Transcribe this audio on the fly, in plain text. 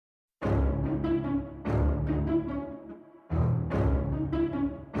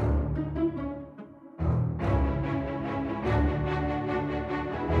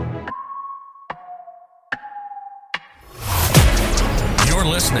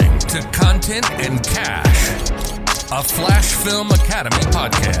listening to Content and Cash, a Flash Film Academy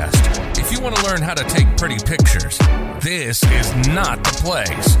podcast. If you want to learn how to take pretty pictures, this is not the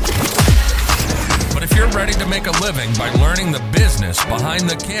place. But if you're ready to make a living by learning the business behind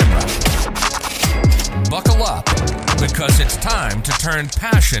the camera, buckle up, because it's time to turn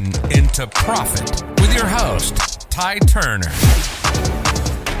passion into profit with your host, Ty Turner.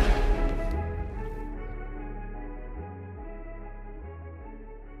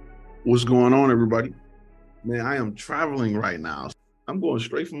 What's going on, everybody? Man, I am traveling right now. I'm going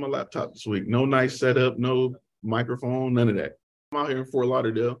straight from my laptop this week. No nice setup, no microphone, none of that. I'm out here in Fort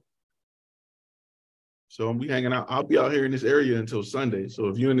Lauderdale. So I'll be hanging out. I'll be out here in this area until Sunday. So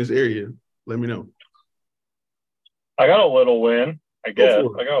if you're in this area, let me know. I got a little win, I guess.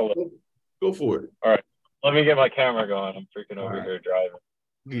 Go for it. All right. Let me get my camera going. I'm freaking over here driving.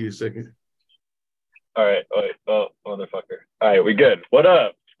 Give you a second. All right. Wait. Oh, motherfucker. All right. We good. What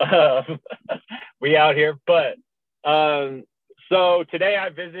up? We out here. But so today I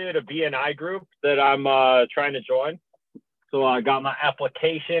visited a BNI group that I'm trying to join. So I got my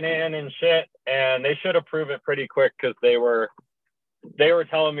application in and shit, and they should approve it pretty quick because they were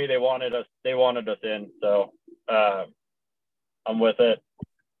telling me they wanted us in. So I'm with it.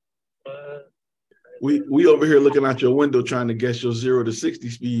 We over here looking out your window trying to guess your 0 to 60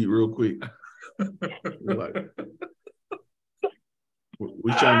 speed real quick.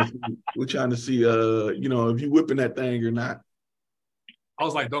 We're trying to see if you whipping that thing or not. I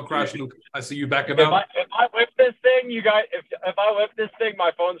was like, don't crash, Luke. I see you backing up. If I whip this thing, you guys, if I whip this thing,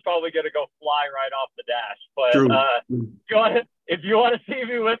 my phone's probably gonna go fly right off the dash. But True. if you want to see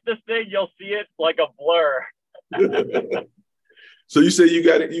me whip this thing, you'll see it like a blur. So you say you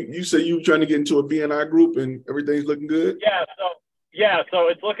got it. You say you trying to get into a BNI group and everything's looking good? So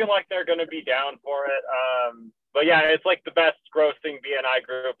it's looking like they're going to be down for it. But yeah, it's like the best grossing BNI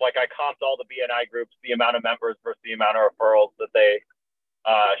group. Like I comped all the BNI groups, the amount of members versus the amount of referrals that they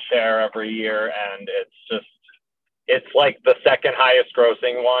share every year, and it's like the second highest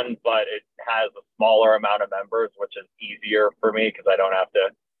grossing one, but it has a smaller amount of members, which is easier for me because I don't have to.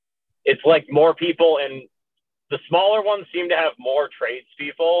 It's like more people in. The smaller ones seem to have more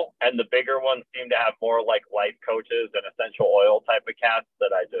tradespeople, and the bigger ones seem to have more like life coaches and essential oil type of cats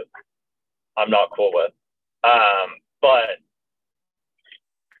that I'm not cool with. But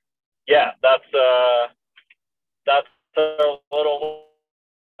yeah, that's a little.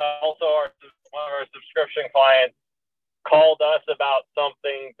 Also, one of our subscription clients called us about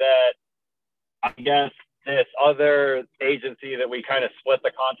something that I guess this other agency that we kind of split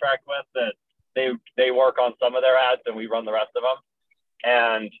the contract with, that they work on some of their ads and we run the rest of them.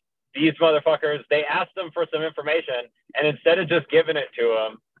 And these motherfuckers, they asked them for some information, and instead of just giving it to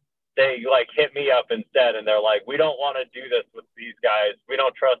them, they like hit me up instead, and they're like, we don't want to do this with these guys. We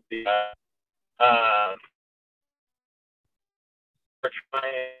don't trust these guys. We're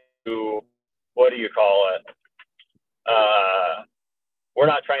trying to, what do you call it? We're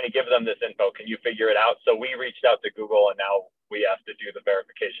not trying to give them this info. Can you figure it out? So we reached out to Google, and now we have to do the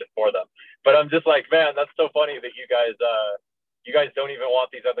verification for them. But I'm just like, man, that's so funny that you guys don't even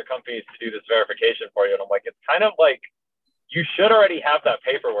want these other companies to do this verification for you. And I'm like, it's kind of like, you should already have that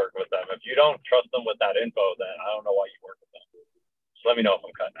paperwork with them. If you don't trust them with that info, then I don't know why you work with them. Just let me know if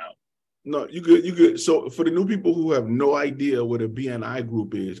I'm cutting out. No, you good. So for the new people who have no idea what a BNI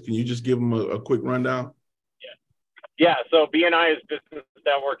group is, can you just give them a quick rundown? Yeah. So BNI is Business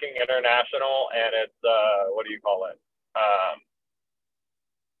Networking International, and it's what do you call it?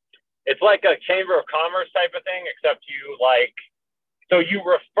 It's like a chamber of commerce type of thing, except so you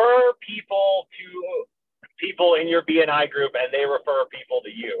refer people to people in your BNI group, and they refer people to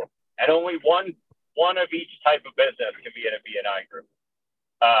you. And only one of each type of business can be in a BNI group.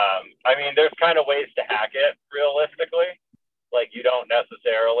 I mean, there's kind of ways to hack it realistically. Like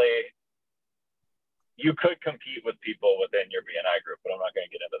you could compete with people within your BNI group, but I'm not going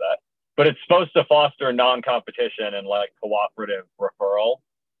to get into that. But it's supposed to foster non-competition and like cooperative referral.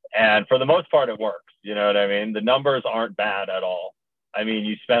 And for the most part, it works. You know what I mean? The numbers aren't bad at all. I mean,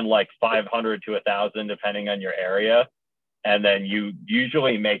 you spend like 500 to 1,000 depending on your area. And then you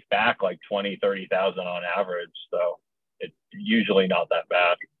usually make back like 20, 30,000 on average. So it's usually not that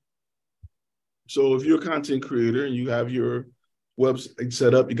bad. So if you're a content creator and you have your website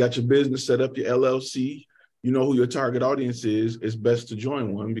set up, you got your business set up, your LLC, you know who your target audience is, it's best to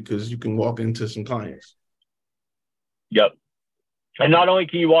join one because you can walk into some clients. Yep. And not only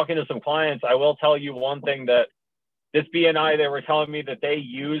can you walk into some clients, I will tell you one thing, that this BNI, they were telling me that they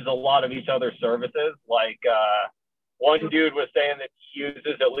use a lot of each other's services. Like one dude was saying that he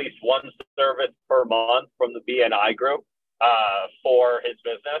uses at least one service per month from the BNI group. for his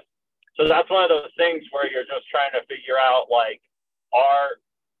business. So that's one of those things where you're just trying to figure out, like,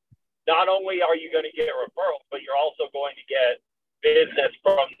 not only are you going to get referrals, but you're also going to get business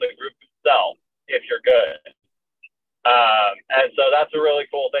from the group itself if you're good. And so that's a really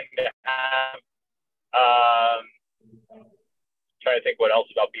cool thing to have. Trying to think what else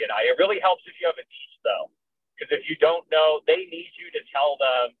about BNI. It really helps if you have a niche, though, because if you don't know, they need you to tell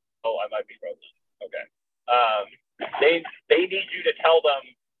them. Oh, I might be frozen. Okay. They need you to tell them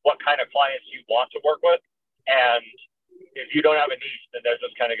what kind of clients you want to work with, and if you don't have a niche, then they're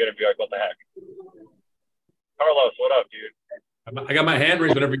just kind of going to be like, "What the heck?" Carlos, what up, dude? I got my hand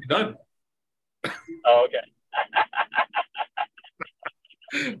raised whenever you're done. Oh, okay.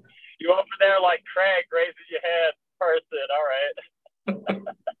 You over there like Craig raising your hand person. All right.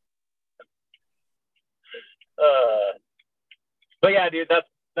 But yeah, dude,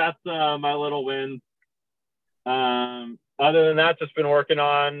 that's my little win. Other than that, just been working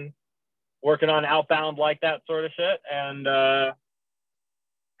on outbound, like that sort of shit, and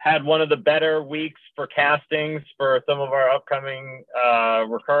had one of the better weeks for castings for some of our upcoming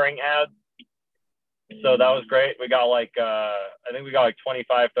recurring ads. So that was great. We got like, I think we got like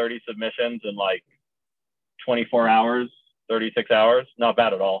 25, 30 submissions in like 24 hours, 36 hours. Not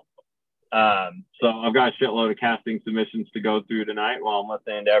bad at all. So I've got a shitload of casting submissions to go through tonight while I'm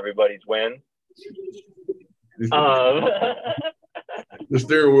listening to everybody's wins. The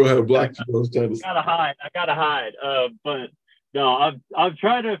steering wheel had black. I gotta hide. But no, I'm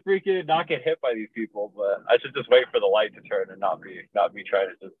trying to freaking not get hit by these people, but I should just wait for the light to turn and not be trying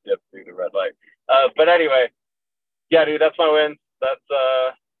to just dip through the red light. But anyway, yeah, dude, that's my win. That's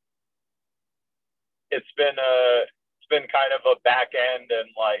it's been kind of a back end and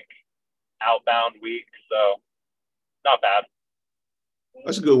like outbound week, so not bad.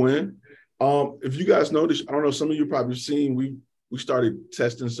 That's a good win. If you guys noticed, I don't know, some of you probably seen, we started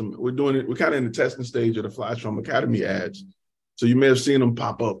testing some, we're kind of in the testing stage of the Flash Film Academy ads. So you may have seen them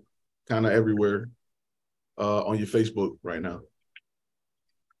pop up kind of everywhere on your Facebook right now.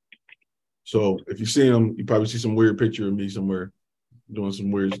 So if you see them, you probably see some weird picture of me somewhere doing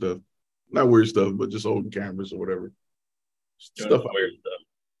some weird stuff. Not weird stuff, but just holding cameras or whatever. Weird stuff.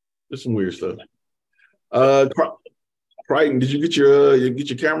 Just some weird stuff. Crichton, did you get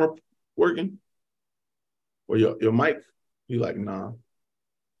your camera working? Or your mic? You like, nah.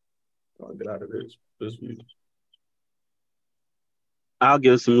 I'll get out of this view. I'll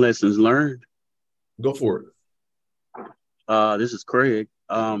give some lessons learned. Go for it. This is Craig.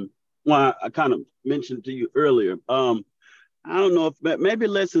 Well, I kind of mentioned to you earlier. I don't know if maybe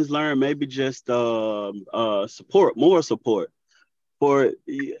lessons learned, maybe just support, more support for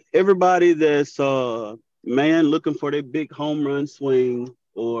everybody that's looking for their big home run swing,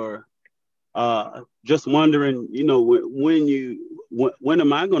 or just wondering, when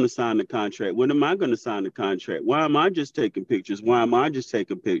am I going to sign the contract? When am I going to sign the contract? Why am I just taking pictures? Why am I just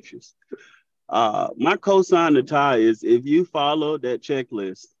taking pictures? My cosign to Ty is, if you follow that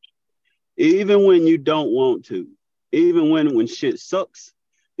checklist, even when you don't want to, even when shit sucks,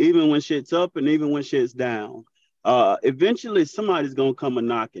 even when shit's up, and even when shit's down, eventually somebody's going to come a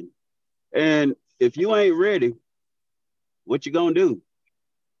knocking. And if you ain't ready, what you going to do?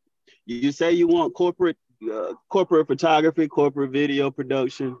 You say you want corporate photography, corporate video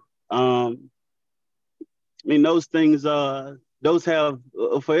production. I mean, those things, those have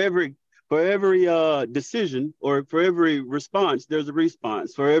for every decision, or for every response, there's a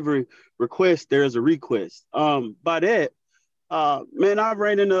response. For every request, there's a request. By that, man, I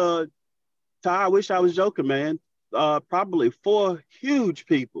ran into, I wish I was joking, man. Probably 4 huge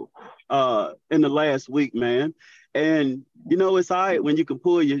people in the last week, man. And it's all right when you can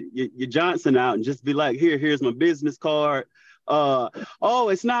pull your Johnson out and just be like, here's my business card.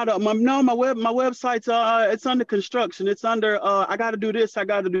 It's not my website's it's under construction. It's under I got to do this, I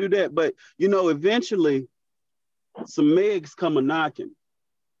got to do that. But eventually some Megs come a knocking.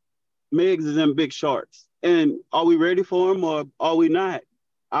 Megs is in big sharks. And are we ready for them, or are we not?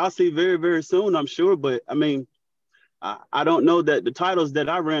 I'll see very, very soon, I'm sure. But I mean, I don't know that the titles that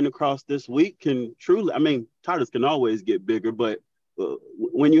I ran across this week can truly, I mean, titles can always get bigger, but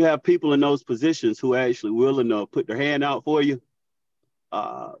when you have people in those positions who are actually willing to put their hand out for you,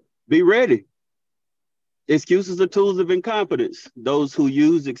 be ready. Excuses are tools of incompetence. Those who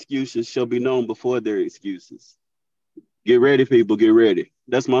use excuses shall be known before their excuses. Get ready, people, get ready.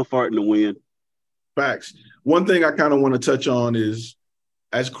 That's my fart in the wind. Facts. One thing I kind of want to touch on is,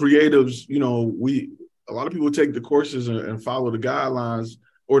 as creatives, a lot of people take the courses and follow the guidelines,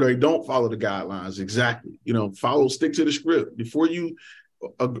 or they don't follow the guidelines exactly. Stick to the script. Before you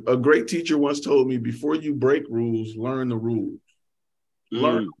a great teacher once told me, before you break rules, learn the rules.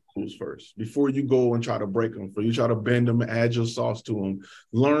 Learn the rules first before you go and try to break them. Before you try to bend them, add your sauce to them.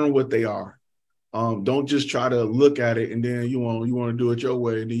 Learn what they are. Don't just try to look at it and then you want to do it your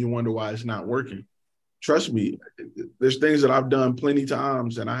way and then you wonder why it's not working. Trust me, there's things that I've done plenty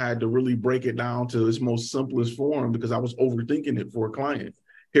times and I had to really break it down to its most simplest form because I was overthinking it for a client.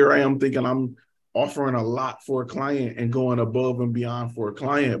 Here I am thinking I'm offering a lot for a client and going above and beyond for a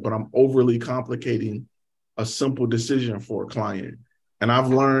client, but I'm overly complicating a simple decision for a client. And I've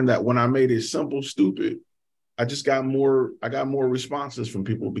learned that when I made it simple, stupid, I got more responses from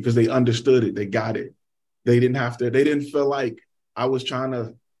people because they understood it. They got it. They didn't feel like I was trying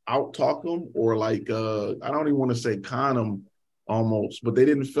to out talk them or like, I don't even want to say con them almost, but they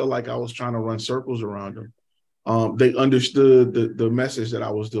didn't feel like I was trying to run circles around them. They understood the message that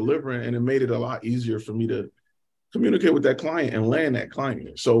I was delivering, and it made it a lot easier for me to communicate with that client and land that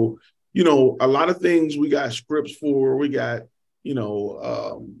client. So, a lot of things we got scripts for, we got,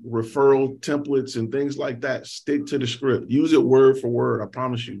 referral templates and things like that. Stick to the script. Use it word for word. I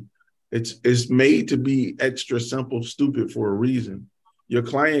promise you. It's made to be extra simple, stupid for a reason. Your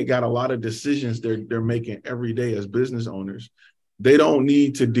client got a lot of decisions they're making every day as business owners. They don't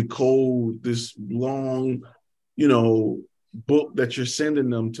need to decode this long, book that you're sending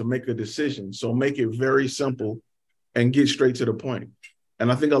them to make a decision. So make it very simple and get straight to the point.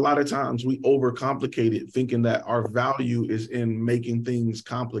 And I think a lot of times we overcomplicate it, thinking that our value is in making things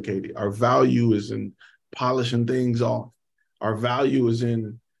complicated. Our value is in polishing things off. Our value is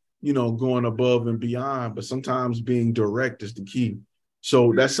in, going above and beyond. But sometimes being direct is the key.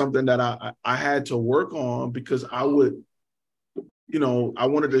 So that's something that I had to work on because I would, I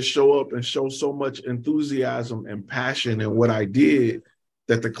wanted to show up and show so much enthusiasm and passion in what I did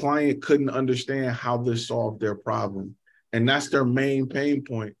that the client couldn't understand how this solved their problem. And that's their main pain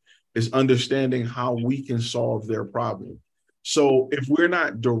point, is understanding how we can solve their problem. So if we're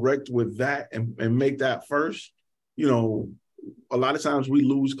not direct with that and make that first, a lot of times we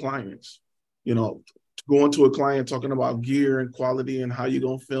lose clients. Going to a client talking about gear and quality and how you're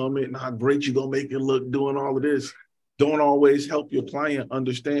going to film it and how great you're going to make it look, doing all of this, don't always help your client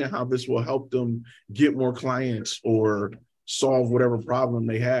understand how this will help them get more clients or solve whatever problem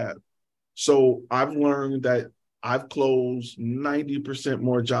they have. So I've learned that I've closed 90%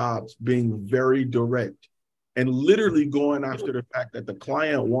 more jobs being very direct and literally going after the fact that the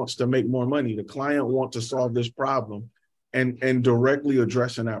client wants to make more money. The client wants to solve this problem and directly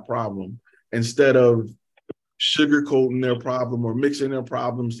addressing that problem instead of sugarcoating their problem or mixing their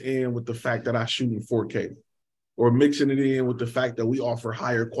problems in with the fact that I shoot in 4K or mixing it in with the fact that we offer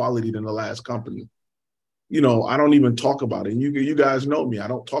higher quality than the last company. I don't even talk about it. And you guys know me. I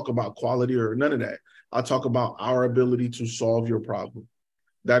don't talk about quality or none of that. I talk about our ability to solve your problem.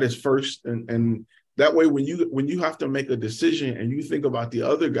 That is first. And that way, when you have to make a decision and you think about the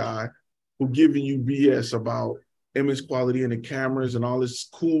other guy who giving you BS about image quality and the cameras and all this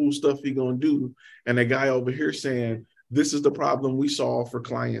cool stuff he gonna do, and the guy over here saying, this is the problem we solve for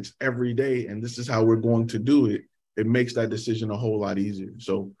clients every day, and this is how we're going to do it, it makes that decision a whole lot easier.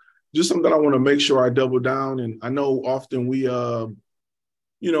 So just something I want to make sure I double down. And I know often we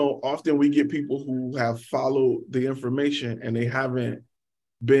get people who have followed the information and they haven't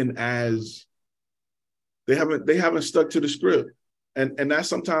stuck to the script. And that's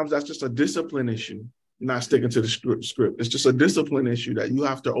just a discipline issue, not sticking to the script. It's just a discipline issue that you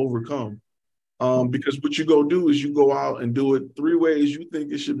have to overcome. Because what you go do is you go out and do it 3 ways you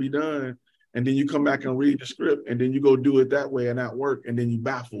think it should be done. And then you come back and read the script and then you go do it that way and that work. And then you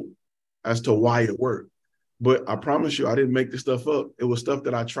baffled as to why it worked. But I promise you, I didn't make this stuff up. It was stuff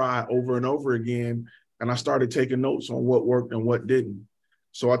that I tried over and over again. And I started taking notes on what worked and what didn't.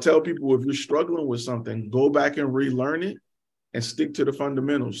 So I tell people, if you're struggling with something, go back and relearn it and stick to the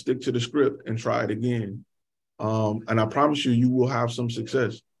fundamentals, stick to the script and try it again. And I promise you, you will have some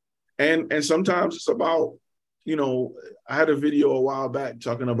success. And sometimes it's about, I had a video a while back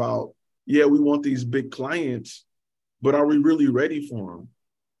talking about, yeah, we want these big clients, but are we really ready for them?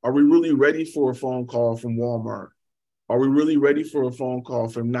 Are we really ready for a phone call from Walmart? Are we really ready for a phone call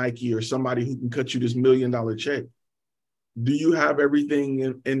from Nike or somebody who can cut you this $1 million check? Do you have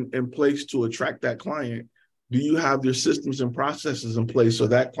everything in place to attract that client? Do you have your systems and processes in place so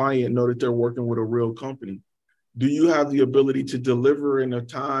that client know that they're working with a real company? Do you have the ability to deliver in a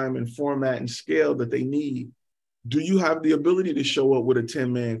time and format and scale that they need? Do you have the ability to show up with a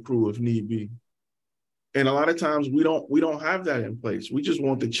 10-man crew if need be? And a lot of times we don't have that in place. We just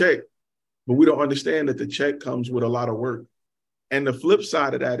want the check, but we don't understand that the check comes with a lot of work. And the flip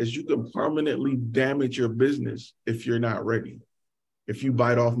side of that is you can permanently damage your business if you're not ready. if you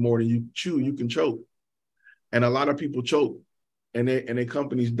bite off more than you chew, you can choke. And a lot of people choke, and their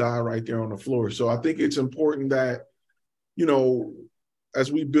companies die right there on the floor. So I think it's important that, you know,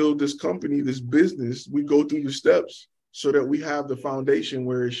 as we build this company, this business, we go through the steps so that we have the foundation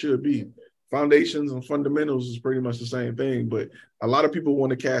where it should be. Foundations and fundamentals is pretty much the same thing, but a lot of people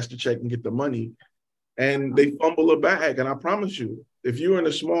want to cash the check and get the money, and they fumble a bag. And I promise you, if you're in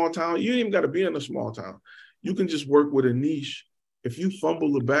a small town, you ain't even got to be in a small town. You can just work with a niche. If you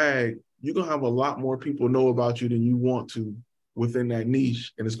fumble the bag, you're going to have a lot more people know about you than you want to within that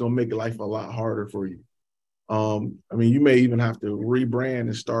niche, and it's going to make life a lot harder for you. I mean, you may even have to rebrand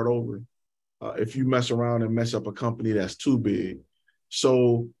and start over if you mess around and mess up a company that's too big.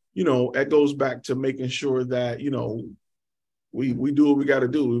 So, you know, that goes back to making sure that, you know, we do what we got to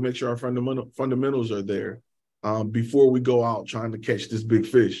do. We make sure our fundamentals are there before we go out trying to catch this big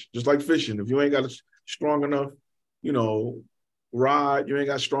fish. Just like fishing, if you ain't got a strong enough, you know, rod, you ain't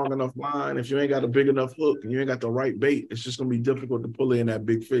got strong enough line, if you ain't got a big enough hook and you ain't got the right bait, it's just going to be difficult to pull in that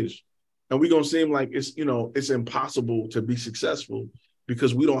big fish. And we're going to seem like it's, you know, it's impossible to be successful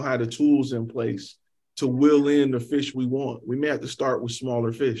because we don't have the tools in place to wheel in the fish we want. We may have to start with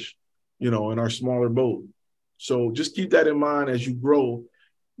smaller fish, you know, in our smaller boat. So just keep that in mind as you grow.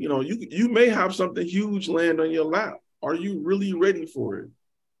 You know, you may have something huge land on your lap. Are you really ready for it?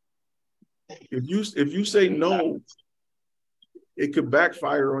 If you say no, it could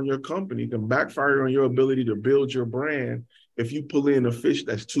backfire on your company. It can backfire on your ability to build your brand if you pull in a fish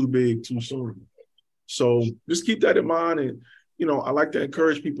that's too big too soon. So just keep that in mind. And, you know, I like to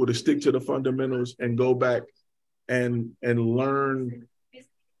encourage people to stick to the fundamentals and go back and learn,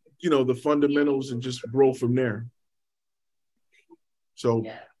 you know, the fundamentals and just grow from there. So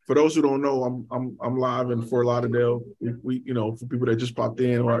for those who don't know, I'm live in Fort Lauderdale. We you know, for people that just popped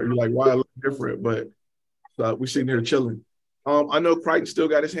in, or you're like, why I look different? But we're sitting here chilling. I know Crichton still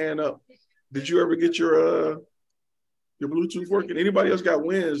got his hand up. Did you ever get your Bluetooth working? Anybody else got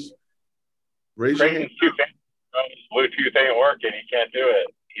wins? Raise your hand. His Bluetooth ain't working. He can't do it.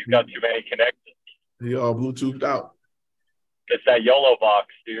 He's got too many connections. He all Bluetoothed out. It's that YOLO box,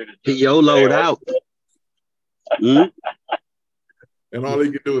 dude. He YOLO'd out. And all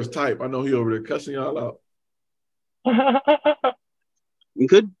he can do is type. I know he over there cussing y'all out. You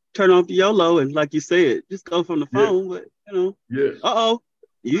could turn off the YOLO and, like you said, just go from the phone. But, you know,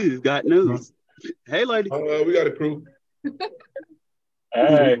 you've got news. Hey, lady. We got a crew.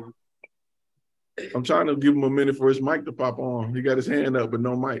 Hey. I'm trying to give him a minute for his mic to pop on. He got his hand up, but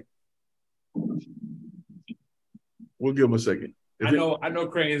no mic. We'll give him a second. I know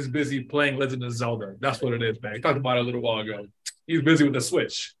Crane is busy playing Legend of Zelda. That's what it is, man. He talked about it a little while ago. He's busy with the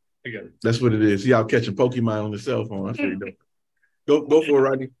Switch again. That's what it is. He out catching Pokemon on his cell phone. That's what he doing. Go for it,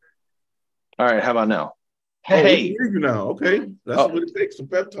 Rodney. All right, how about now? Hey, we can hear you now. Okay, that's what it takes. Some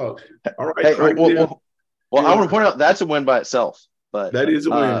pep talk. All right. Hey, well, I want to point out that's a win by itself. But that is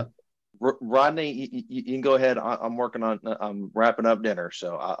a win. Rodney, you can go ahead. I'm working on. I'm wrapping up dinner,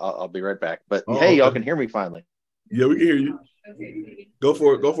 so I'll be right back. But hey, y'all can hear me finally. Yeah, we can hear you. Go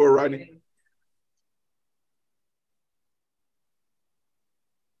for it. Go for it, Rodney.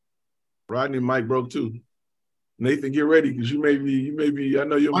 Rodney mic broke too. Nathan, get ready because you may be. I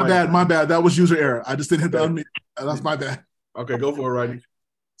know you're. My bad. That was user error. I just didn't hit the unmute. That's my bad. Okay, go for it, Rodney.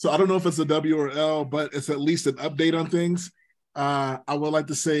 So I don't know if it's a W or L, but it's at least an update on things. I would like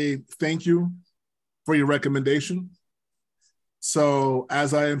to say thank you for your recommendation. So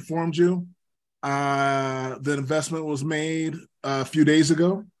as I informed you, the investment was made a few days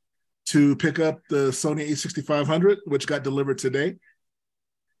ago to pick up the Sony a6500, which got delivered today.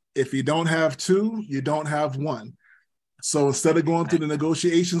 If you don't have two, you don't have one. So instead of going through the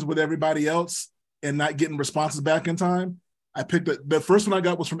negotiations with everybody else and not getting responses back in time, I picked up the first one I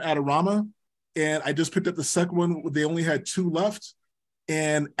got was from Adorama, and I just picked up the second one. They only had two left.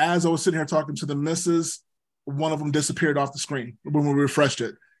 And as I was sitting here talking to the missus, one of them disappeared off the screen when we refreshed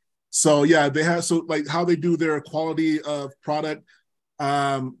it. So yeah, they had, so like how they do their quality of product.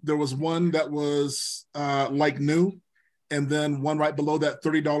 There was one that was like new, and then one right below that,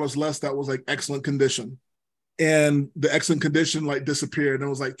 $30 less, that was like excellent condition. And the excellent condition like disappeared. And it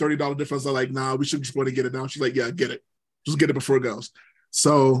was like $30 difference. I'm like, nah, we should just want to get it now. She's like, yeah, get it. Just get it before it goes.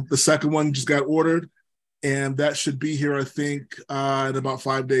 So the second one just got ordered, and that should be here, I think, in about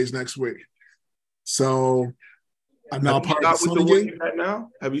 5 days next week. So I'm now part of the Sony game.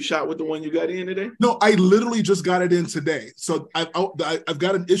 Have you shot with the one you got in today? No, I literally just got it in today. So I've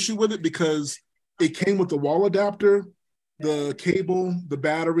got an issue with it because it came with the wall adapter, the cable, the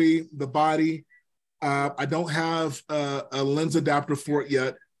battery, the body. I don't have a lens adapter for it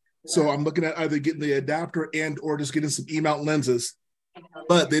yet. So I'm looking at either getting the adapter and or just getting some E-mount lenses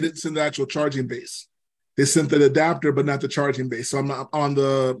but they didn't send the actual charging base. They sent the adapter, but not the charging base. So I'm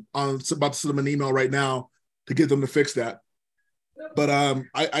about to send them an email right now to get them to fix that. But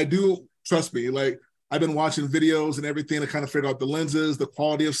I do, trust me, like I've been watching videos and everything to kind of figure out the lenses, the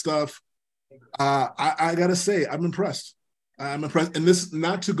quality of stuff. I gotta say, I'm impressed. I'm impressed. And this,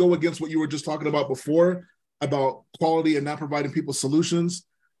 not to go against what you were just talking about before, about quality and not providing people solutions.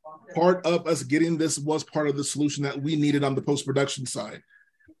 Part of us getting this was part of the solution that we needed on the post-production side.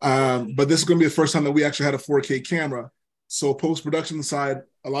 But this is going to be the first time that we actually had a 4K camera. So post-production side,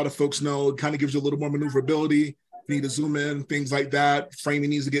 a lot of folks know it kind of gives you a little more maneuverability. You need to zoom in, things like that. Framing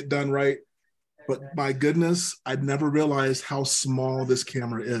needs to get done right. But my goodness, I'd never realized how small this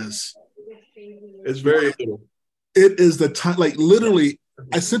camera is. It's very little. It is the time, like literally,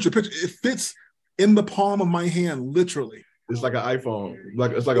 I sent you a picture. It fits in the palm of my hand, literally. It's like an iPhone.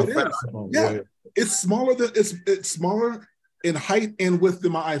 It's like a fat iPhone. Yeah. It's smaller than it's smaller in height and width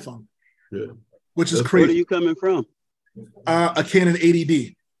than my iPhone. Yeah. Which is crazy. Where are you coming from? A Canon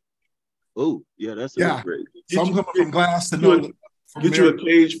 80D. Oh, yeah, that's great. So I'm coming from glass to get you a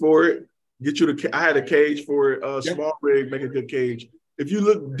cage for it. I had a cage for it. Small rig, make a good cage. If you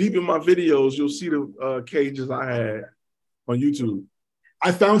look deep in my videos, you'll see the cages I had on YouTube.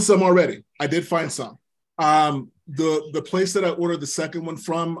 I found some already. I did find some. The place that I ordered the second one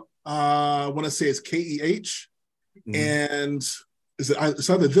from, I want to say it's KEH, and it's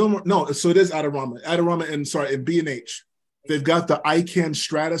either Vilma. No, so it is Adorama, and B&H. They've got the iCam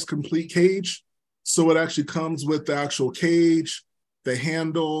Stratus complete cage, so it actually comes with the actual cage, the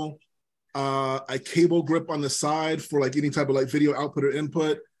handle, a cable grip on the side for like any type of like video output or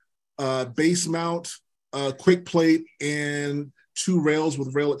input, base mount, quick plate, and 2 rails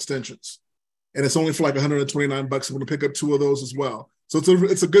with rail extensions. And it's only for like $129. I'm going to pick up 2 of those as well. So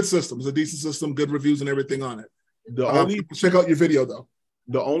it's a good system. It's a decent system, good reviews and everything on it. Check out your video though.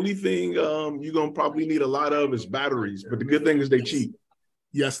 The only thing you're going to probably need a lot of is batteries, but the good thing is they cheap.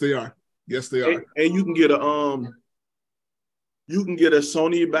 Yes, they are. Yes, they are. And you can get a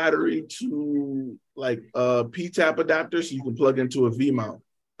Sony battery to like a P-tap adapter, so you can plug into a V mount.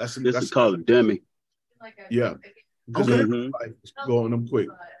 That's called a Demi. Yeah. Okay. Going them quick.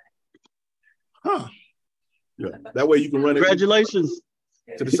 Huh. Yeah. That way you can run it. Congratulations.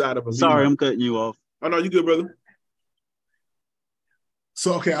 To the side of a V Sorry, mount. I'm cutting you off. Oh no, you good, brother.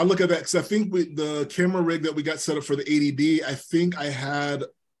 So okay, I look at that because I think the camera rig that we got set up for the 80D, I think I had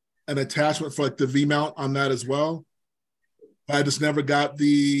an attachment for like the V mount on that as well. I just never got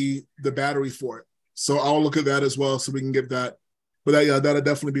the battery for it. So I'll look at that as well so we can get that. But that'll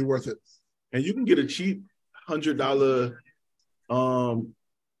definitely be worth it. And you can get a cheap $100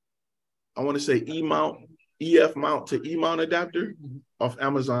 I want to say EF mount to E mount adapter off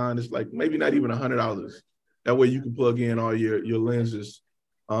Amazon. It's like maybe not even $100. That way you can plug in all your lenses,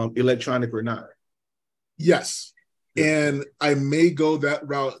 electronic or not. Yes. And I may go that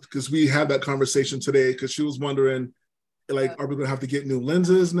route because we had that conversation today because she was wondering, like, are we going to have to get new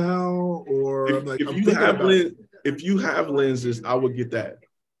lenses now? Or if you have lenses, I would get that.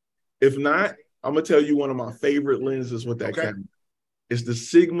 If not, I'm going to tell you one of my favorite lenses with that camera. It's the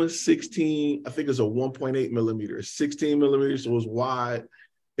Sigma 16. I think it's a 1.8 millimeter. It's 16 millimeters, so it's wide.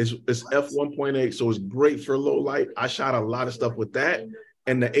 It's f1.8, so it's great for low light. I shot a lot of stuff with that.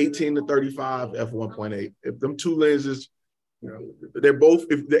 And the 18 to 35 f1.8. If them two lenses, they're both,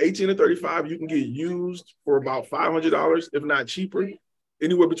 if the 18 to 35, you can get used for about $500, if not cheaper,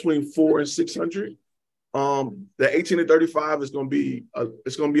 anywhere between $400 and $600. The 18 to 35 is going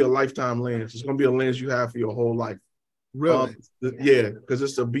to be a lifetime lens. It's going to be a lens you have for your whole life. Really? Yeah, because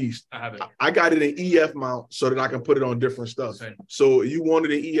it's a beast. I have it. I got it in EF mount so that I can put it on different stuff. Same. So you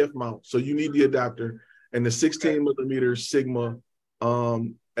wanted an EF mount, so you need the adapter and the 16 millimeter Sigma F1.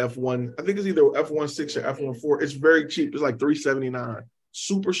 I think it's either F1.6 or F1.4. It's very cheap. It's like $379.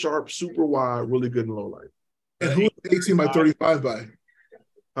 Super sharp, super wide, really good in low light. And who is 18 by 35 by?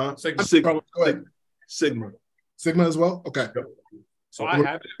 Huh? Sigma. Sigma. Sigma as well? Okay. Yep. So I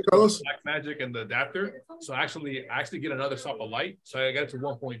have it, Carlos? Blackmagic and the adapter. So I actually get another stop of light. So I got it to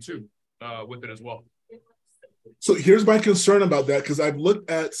 1.2 with it as well. So here's my concern about that because I've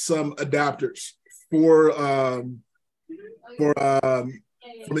looked at some adapters for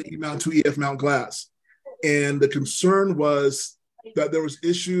the E mount to EF mount glass, and the concern was that there was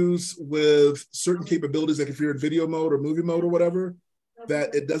issues with certain capabilities, like if you're in video mode or movie mode or whatever,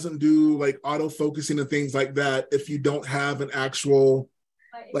 that it doesn't do like auto focusing and things like that if you don't have an actual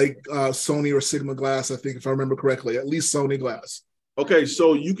like Sony or Sigma glass. I think if I remember correctly, at least Sony glass. Okay,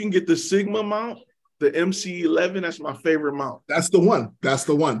 so you can get the Sigma mount The MC11, that's my favorite mount. That's the one. That's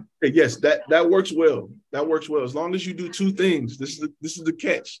the one. Yes, that works well. That works well. As long as you do two things. This is the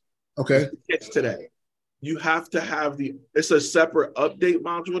catch. Okay. The catch to that. You have to have it's a separate update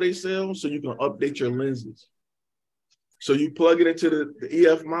module they sell, so you can update your lenses. So you plug it into the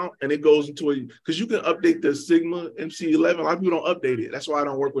EF mount and it goes into because you can update the Sigma MC11. A lot of people don't update it. That's why I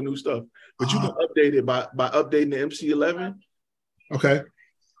don't work with new stuff. But you can update it by updating the MC11. Okay.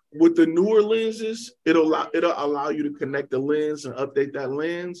 With the newer lenses, it'll allow you to connect the lens and update that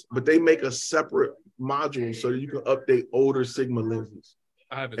lens, but they make a separate module so that you can update older Sigma lenses.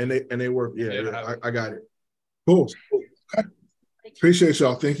 I have it. And they work. Yeah, I got it. Cool. Okay. Appreciate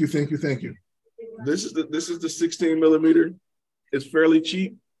y'all. Thank you. This is the 16 millimeter. It's fairly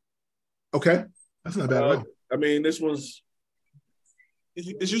cheap. Okay. That's not bad at all. I mean, this one's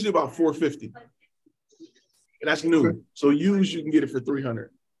it's usually about $450. And that's new. Okay. So used, you can get it for $300.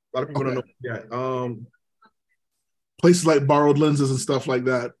 A lot of people don't know that. Places like Borrowed Lenses and stuff like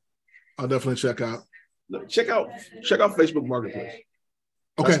that, I'll definitely check out. Check out Facebook Marketplace.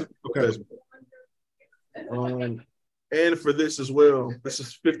 Okay. And for this as well, this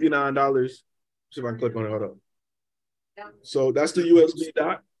is $59. See if I can click on it. Hold up. So that's the USB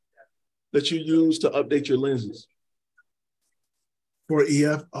dock that you use to update your lenses. For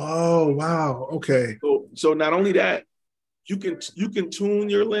EF? Oh, wow. Okay. So not only that, you can tune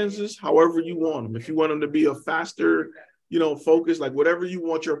your lenses however you want them. If you want them to be a faster, focus, like whatever you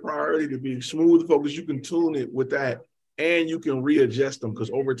want your priority to be, smooth focus, you can tune it with that, and you can readjust them because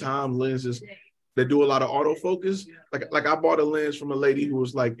over time lenses that do a lot of autofocus, like I bought a lens from a lady who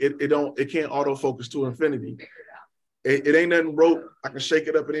was like, it can't autofocus to infinity. It ain't nothing broke. I can shake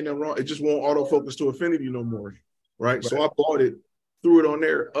it up. It ain't nothing wrong. It just won't autofocus to infinity no more. Right. So I bought it, threw it on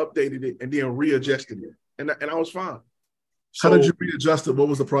there, updated it, and then readjusted it, and I was fine. How did you readjust it? What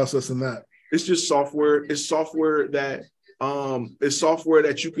was the process in that? It's just software. It's software that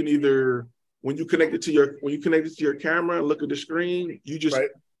you can either when you connect it to your camera and look at the screen, you just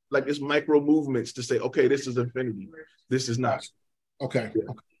like it's micro movements to say, okay, this is infinity. This is not. Okay.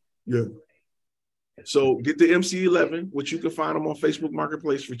 Yeah. So get the MC11, which you can find them on Facebook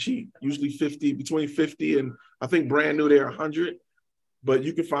Marketplace for cheap, usually between 50 and I think brand new they're 100, but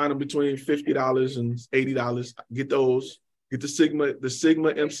you can find them between $50 and $80. Get those. Get the Sigma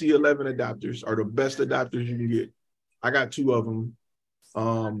MC11 adapters are the best adapters you can get. I got two of them.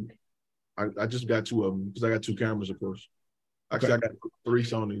 I just got two of them because I got two cameras, of course. Actually, I got 3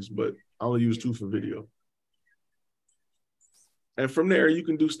 Sonys, but I only use 2 for video. And from there, you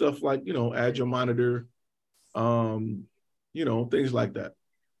can do stuff like, add your monitor, things like that.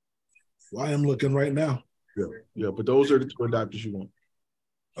 Well, I am looking right now. Yeah, but those are the 2 adapters you want.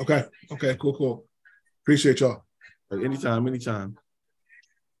 Okay, cool. Appreciate y'all. Anytime.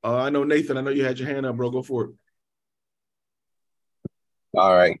 I know, Nathan, I know you had your hand up, bro. Go for it.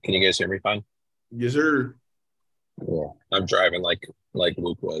 All right. Can you guys hear me fine? Yes, sir. Yeah. I'm driving like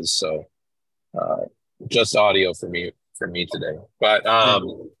Luke was, so just audio for me today. But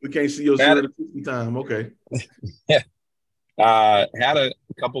we can't see your 0 to 60 time. Okay. Yeah. Had a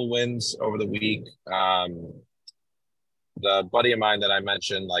couple wins over the week. The buddy of mine that I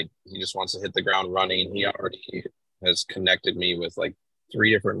mentioned, he just wants to hit the ground running. He already has connected me with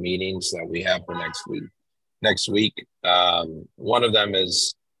 3 different meetings that we have for next week. One of them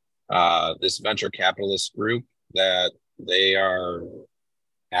is this venture capitalist group that they are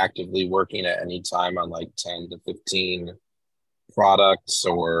actively working at any time on 10 to 15 products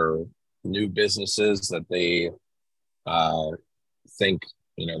or new businesses that they think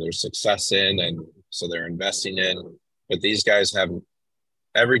there's success in, and so they're investing in. But these guys have,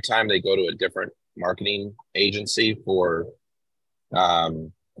 every time they go to a different marketing agency for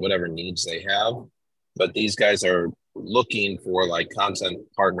whatever needs they have, but these guys are looking for content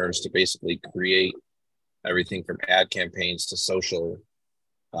partners to basically create everything from ad campaigns to social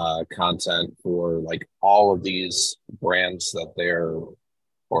content for all of these brands that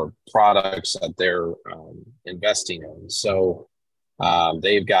or products that they're investing in. So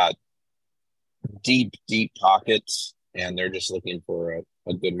they've got deep pockets, and they're just looking for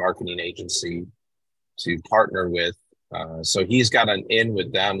a good marketing agency to partner with. So he's got an in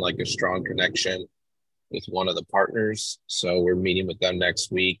with them, a strong connection with one of the partners. So we're meeting with them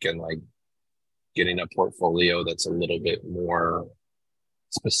next week and getting a portfolio that's a little bit more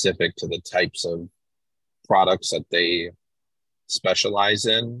specific to the types of products that they specialize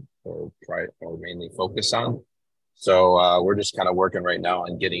in or mainly focus on. So we're just kind of working right now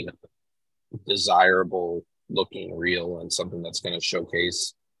on getting a desirable looking reel and something that's going to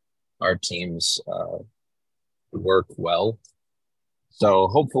showcase our team's work well. So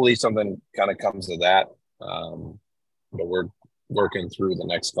hopefully something kind of comes of that. But we're working through the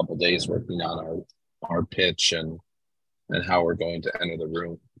next couple of days, working on our pitch and how we're going to enter the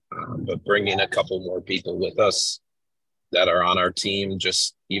room. But bringing a couple more people with us that are on our team,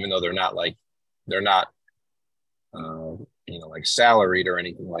 just even though they're not like salaried or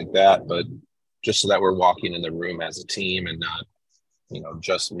anything like that, but just so that we're walking in the room as a team and not,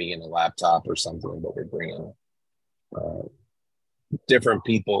 just me and a laptop or something, but we're bringing different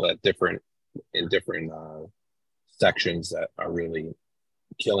people in different sections that are really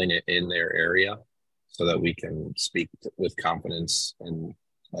killing it in their area, so that we can speak with confidence in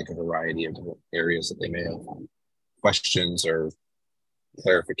like a variety of different areas that they may have questions or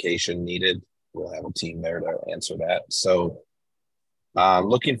clarification needed. We'll have a team there to answer that. So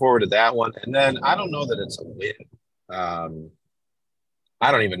looking forward to that one. And then I don't know that it's a win.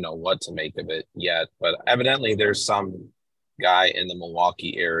 I don't even know what to make of it yet, but evidently there's some guy in the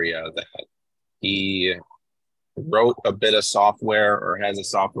Milwaukee area that he wrote a bit of software or has a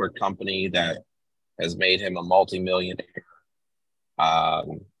software company that has made him a multimillionaire.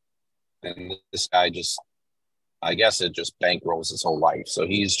 And this guy I guess it just bankrolls his whole life. So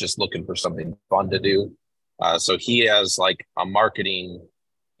he's just looking for something fun to do. So he has like a marketing,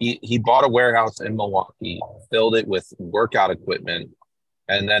 he bought a warehouse in Milwaukee, filled it with workout equipment.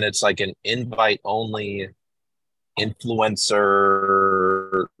 And then it's like an invite only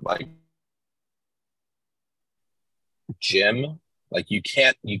influencer, like gym. Like you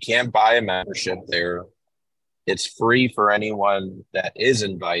can't buy a membership there. It's free for anyone that is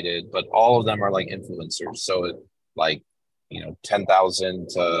invited, but all of them are like influencers. So it, like, 10,000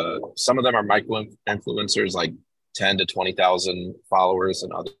 to, some of them are micro influencers, like 10 to 20,000 followers,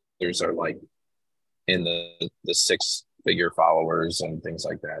 and others are like in the 6-figure followers and things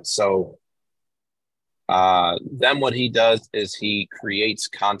like that. So then what he does is he creates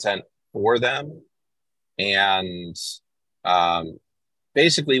content for them. And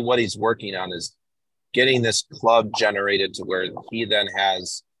basically what he's working on is getting this club generated to where he then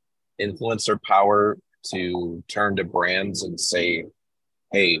has influencer power to turn to brands and say,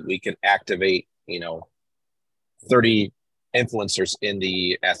 hey, we can activate, 30 influencers in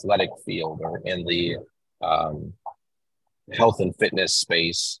the athletic field or in the health and fitness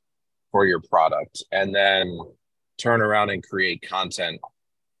space for your product, and then turn around and create content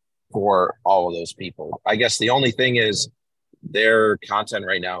for all of those people. I guess the only thing is their content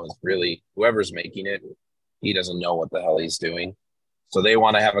right now is really, whoever's making it, he doesn't know what the hell he's doing. So they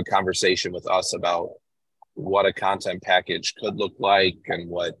want to have a conversation with us about what a content package could look like and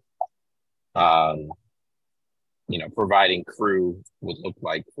what, providing crew would look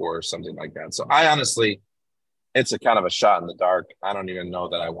like for something like that. So I honestly, it's a kind of a shot in the dark. I don't even know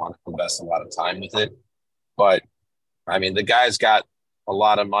that I want to invest a lot of time with it. But I mean, the guy's got a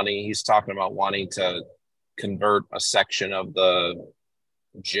lot of money. He's talking about wanting to convert a section of the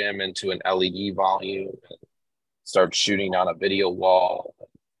gym into an LED volume, start shooting on a video wall.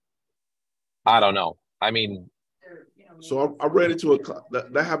 I don't know. I mean, so I ran into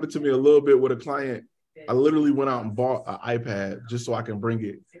that happened to me a little bit with a client. I literally went out and bought an iPad just so I can bring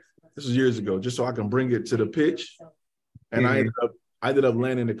it. This was years ago, just so I can bring it to the pitch. And I ended up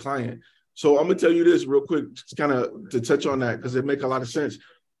landing the client. So I'm gonna tell you this real quick, just kind of to touch on that, because it makes a lot of sense.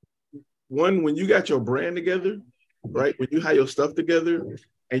 One, when you got your brand together, right? When you have your stuff together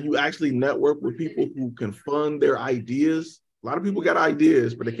and you actually network with people who can fund their ideas. A lot of people got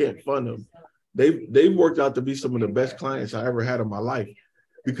ideas, but they can't fund them. They've worked out to be some of the best clients I ever had in my life,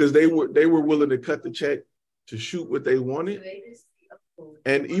 because they were willing to cut the check to shoot what they wanted.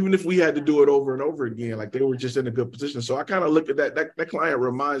 And even if we had to do it over and over again, like they were just in a good position. So I kind of look at that client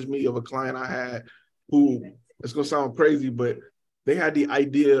reminds me of a client I had who, it's gonna sound crazy, but they had the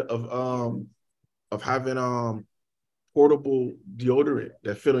idea of having portable deodorant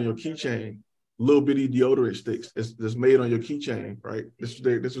that fit on your keychain, little bitty deodorant sticks that's made on your keychain, right? This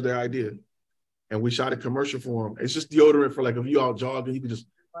was their idea. And we shot a commercial for them. It's just deodorant for like if you out jogging, you can just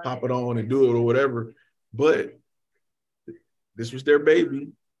pop it on and do it or whatever. But this was their baby.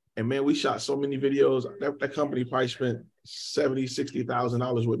 And man, we shot so many videos. That company probably spent $70,000,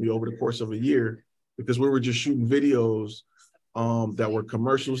 $60,000 with me over the course of a year, because we were just shooting videos that were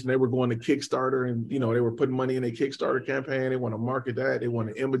commercials, and they were going to Kickstarter, and they were putting money in a Kickstarter campaign. They want to market that. They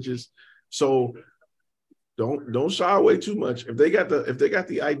want the images. So don't shy away too much. If they got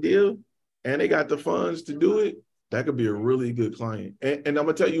the idea and they got the funds to do it, that could be a really good client. And I'm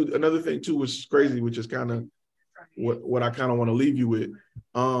gonna tell you another thing too, which is crazy, which is kind of what I kind of want to leave you with.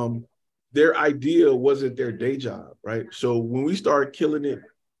 Their idea wasn't their day job, right? So when we started killing it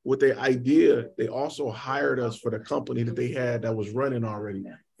with their idea, they also hired us for the company that they had that was running already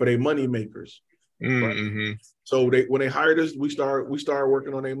for their money makers. Mm-hmm. Right? So when they hired us, we started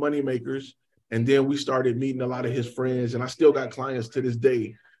working on their money makers, and then we started meeting a lot of his friends. And I still got clients to this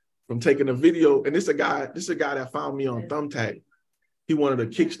day from taking a video. And this is a guy that found me on Thumbtack. He wanted a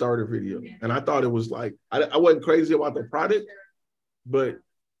Kickstarter video, and I thought it was like I wasn't crazy about the product, but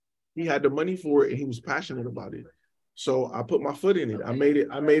he had the money for it and he was passionate about it. So I put my foot in it. I made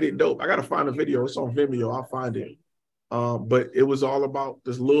it dope. I gotta find a video. It's on Vimeo. I'll find it. But it was all about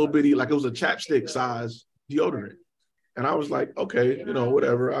this little bitty, like it was a chapstick size deodorant. And I was like, okay,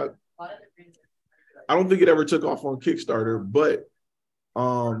 whatever. I don't think it ever took off on Kickstarter, but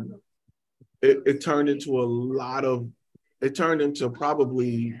it turned into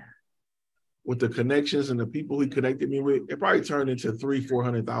probably, with the connections and the people he connected me with, it probably turned into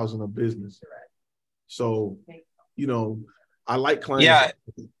 300,000-400,000 of business. So, I like clients. Yeah,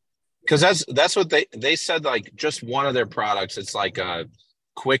 because that's what they said. Like just one of their products, it's like a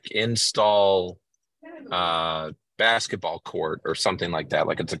quick install basketball court or something like that.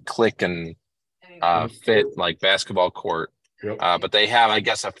 Like it's a click and fit like basketball court. Yep. But they have, I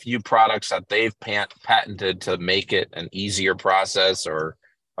guess, a few products that they've patented to make it an easier process or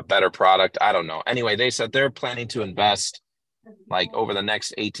a better product. I don't know. Anyway, they said they're planning to invest like over the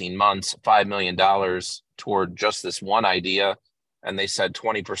next 18 months, $5 million toward just this one idea. And they said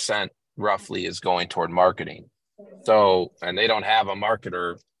 20% roughly is going toward marketing. So, and they don't have a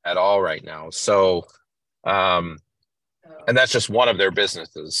marketer at all right now. So, and that's just one of their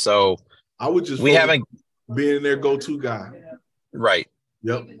businesses. So I would just, being their go-to guy. Right.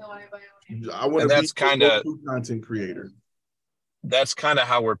 Yep. I want to be kind of content creator. That's kind of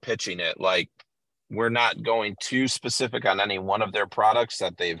how we're pitching it. Like, we're not going too specific on any one of their products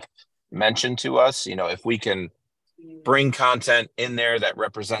that they've mentioned to us. If we can bring content in there that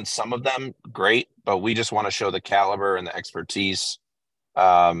represents some of them, great. But we just want to show the caliber and the expertise.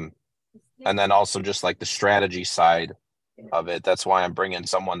 And then also just like the strategy side of it. That's why I'm bringing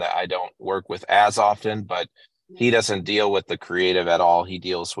someone that I don't work with as often, but he doesn't deal with the creative at all. He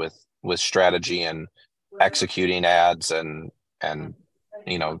deals with strategy and executing ads and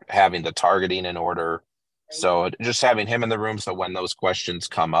having the targeting in order. So just having him in the room, so when those questions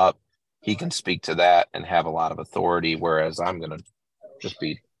come up, he can speak to that and have a lot of authority, whereas I'm going to just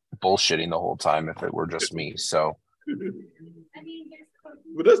be bullshitting the whole time if it were just me. So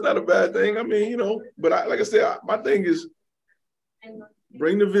but that's not a bad thing. I mean, but like I said, my thing is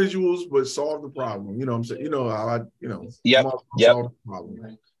bring the visuals, but solve the problem. You know what I'm saying? Yep. Solve the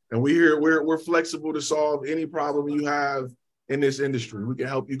problem. And we're flexible to solve any problem you have in this industry. We can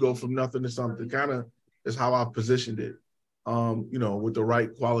help you go from nothing to something. Kind of is how I've positioned it. With the right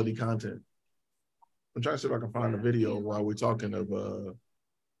quality content. I'm trying to see if I can find a video while we're talking of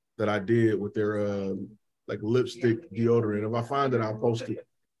that I did with their like lipstick deodorant. If I find it, I'll post it.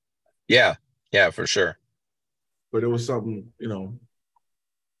 Yeah, for sure. But it was something, it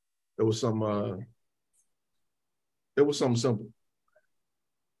was something simple.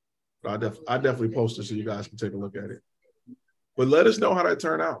 But I definitely post it so you guys can take a look at it. But let us know how that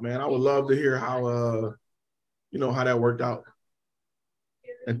turned out, man. I would love to hear how how that worked out.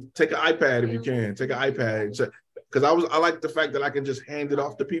 And take an iPad if you can. Take an iPad. Because I like the fact that I can just hand it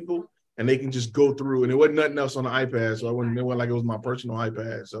off to people and they can just go through, and there wasn't nothing else on the iPad. So it wasn't like it was my personal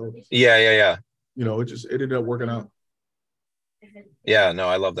iPad. So yeah. It ended up working out. Yeah, no,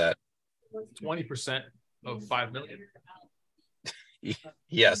 I love that. 20% of 5 million.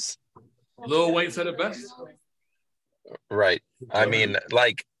 Yes. Lil Wayne said it best. Right. I mean,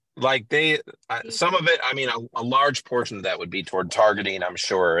 like they, some of it, I mean, a large portion of that would be toward targeting, I'm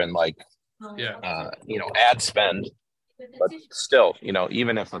sure. And ad spend, but still,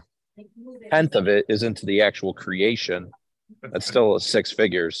 even if a tenth of it is into the actual creation, that's still 6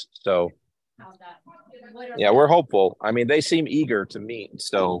 figures. So yeah, we're hopeful. I mean, they seem eager to meet.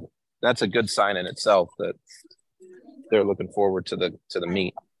 So that's a good sign in itself that they're looking forward to the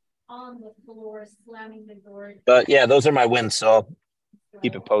meet. But yeah, those are my wins. So I'll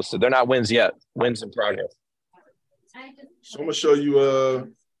keep it posted. They're not wins yet. Wins in progress. So I'm gonna show you. I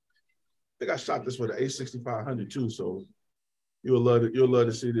think I shot this with an A6500 too. So you'll love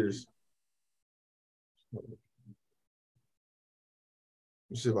to see this. Let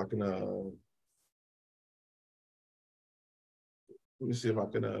me see if I can. Let me see if I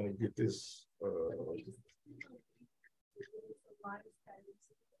can get this.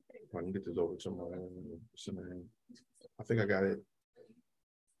 If I can get this over to my. I think I got it.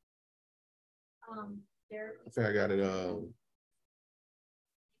 I think I got it.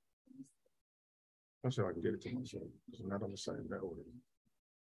 I'm sure I can get it to myself because I'm not on the same network.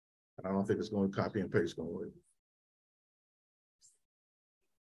 I don't think it's going to copy and paste going to work.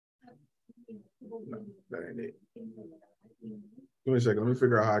 No, that ain't it. Give me a second. Let me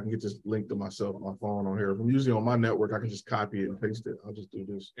figure out how I can get this link to myself, my phone on here. If I'm using it on my network, I can just copy it and paste it. I'll just do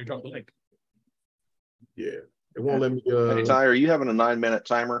this. You drop the link. Yeah. It won't let me. Hey, Ty, are you having a 9-minute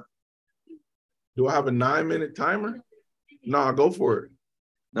timer? Do I have a 9-minute timer? No, go for it.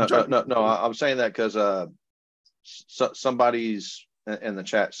 No. I'm saying that because somebody's in the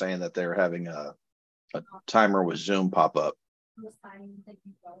chat saying that they're having a timer with Zoom pop up.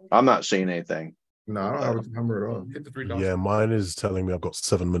 I'm not seeing anything. No, I don't have a timer at all. Hit the 3 dots. Yeah, mine is telling me I've got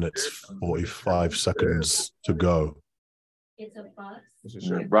 7 minutes, 45 seconds to go. This is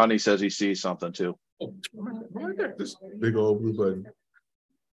sure. Rodney says he sees something too. Why I got this big old blue button?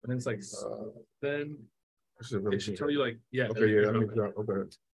 And then it's like, then Really it should tell you like, yeah. okay, yeah, that makes sense. Okay.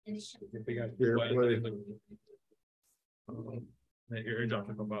 Here, play. Your job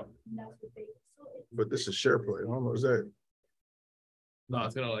to come out. But this is share play. I don't know, is that? No,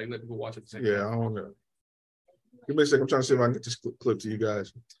 it's gonna like let people watch it. Yeah, I don't know. Give me a second. I'm trying to see if I can get this clip to you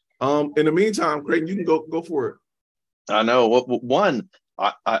guys. In the meantime, Creighton, you can go for it. I know. One,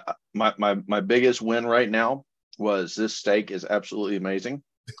 my biggest win right now was this steak is absolutely amazing.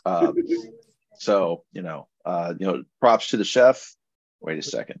 So props to the chef. Wait a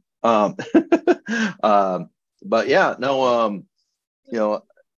second. But yeah, no.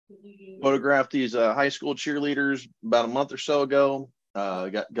 Photographed these high school cheerleaders about a month or so ago.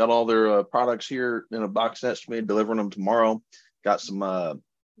 Got all their products here in a box next to me, delivering them tomorrow. Got some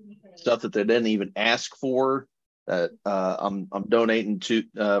stuff that they didn't even ask for that I'm donating to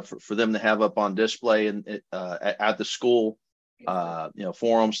for them to have up on display and at the school for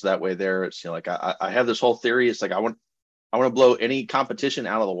them. So that way there it's like I have this whole theory. It's like I want to blow any competition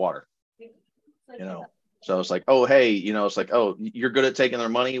out of the water. So it's like, oh, hey, it's like, oh, you're good at taking their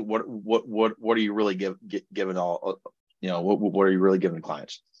money. What are you really giving all, what are you really giving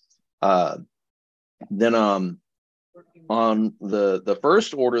clients? Then on the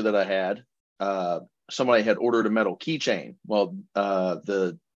first order that I had, somebody had ordered a metal keychain. Well,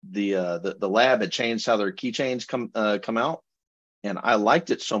 the lab had changed how their keychains come out, and I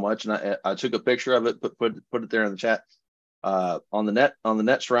liked it so much, and I took a picture of it, put it there in the chat. On the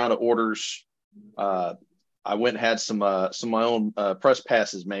next round of orders, I went and had some of my own press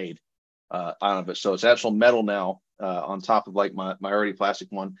passes made out of it. So it's actual metal now on top of like my already plastic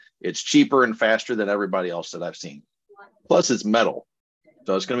one. It's cheaper and faster than everybody else that I've seen. Plus it's metal,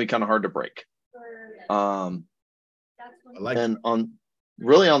 so it's going to be kind of hard to break. And on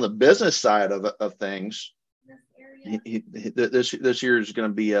the business side of things, this year is going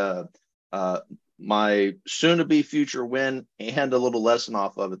to be my soon-to-be future win and a little lesson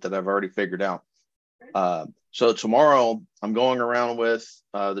off of it that I've already figured out. So tomorrow I'm going around with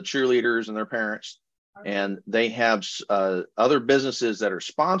the cheerleaders and their parents, and they have other businesses that are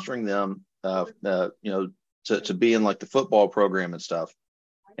sponsoring them, to be in like the football program and stuff.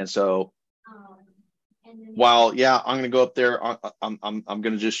 And so while, I'm going to go up there, I'm going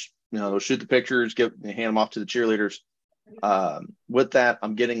to just, shoot the pictures, hand them off to the cheerleaders. With that,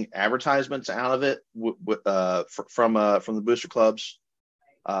 I'm getting advertisements out of it from the booster clubs.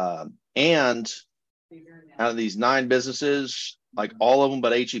 And out of these 9 businesses, like all of them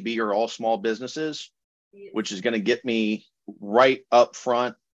but HEB are all small businesses, which is going to get me right up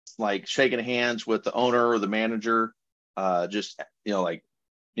front, like shaking hands with the owner or the manager, just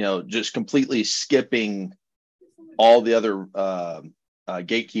completely skipping all the other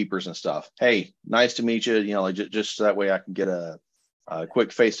gatekeepers and stuff. Hey, nice to meet you. Just so that way I can get a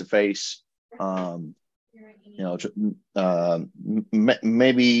quick face-to-face.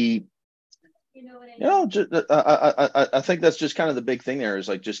 Maybe. I think that's just kind of the big thing there is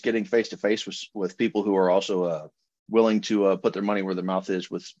like just getting face to face with people who are also willing to put their money where their mouth is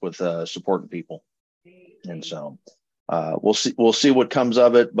with supporting people. And so we'll see what comes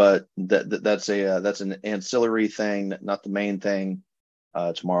of it, but that's an ancillary thing, not the main thing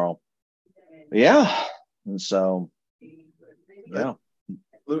tomorrow. Yeah. And so, yeah.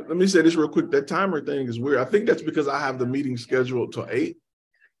 Let me say this real quick. That timer thing is weird. I think that's because I have the meeting scheduled till 8.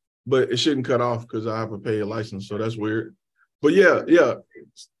 But it shouldn't cut off because I have to pay a license, so that's weird. But yeah,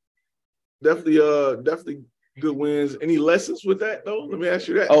 definitely good wins. Any lessons with that though? Let me ask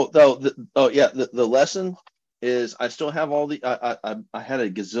you that. The lesson is I still have all the I had a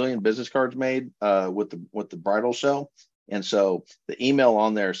gazillion business cards made with the bridal show, and so the email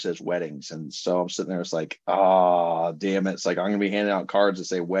on there says weddings, and so I'm sitting there, it's like, damn it, it's like I'm gonna be handing out cards that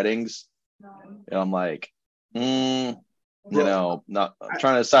say weddings, and I'm like, not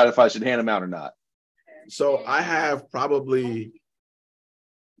trying to decide if I should hand them out or not. So I have probably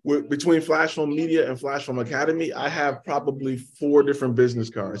between Flash Film Media and Flash Film Academy, I have probably 4 different business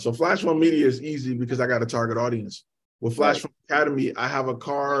cards. So Flash Film Media is easy because I got a target audience. With Flash Film Academy, I have a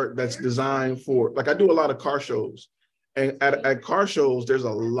card that's designed for, like I do a lot of car shows. And at car shows, there's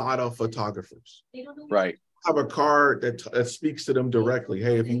a lot of photographers. Right. I have a card that speaks to them directly.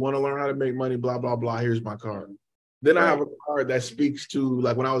 Hey, if you want to learn how to make money, blah, blah, blah, here's my card. Then I have a card that speaks to,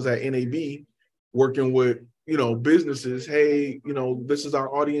 like when I was at NAB working with, businesses, hey, this is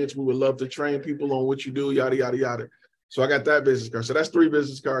our audience. We would love to train people on what you do, yada, yada, yada. So I got that business card. So that's 3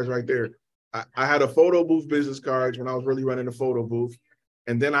 business cards right there. I had a photo booth business cards when I was really running the photo booth.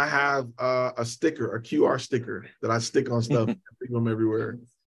 And then I have a sticker, a QR sticker that I stick on stuff, leave them everywhere.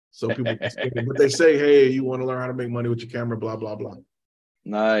 So people can stick it. But they say, hey, you want to learn how to make money with your camera, blah, blah, blah.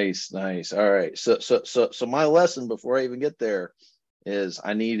 Nice. All right. So my lesson before I even get there is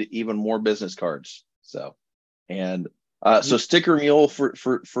I need even more business cards. So Sticker Mule for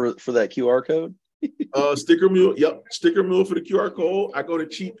that QR code. Sticker Mule. Yep. Sticker Mule for the QR code. I go to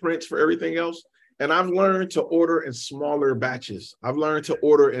Cheap Prints for everything else. And I've learned to order in smaller batches. I've learned to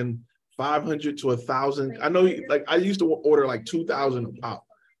order in 500 to 1,000. I know, like I used to order like 2,000 a pop,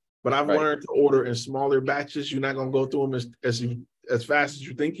 but I've learned to order in smaller batches. You're not going to go through them as fast as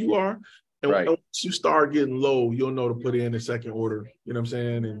you think you are. And once you start getting low, you'll know to put in a second order. You know what I'm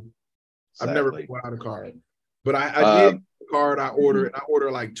saying? And I've never put out a card, but I did a card. I ordered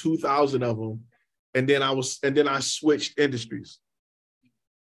like 2,000 of them, and then I switched industries.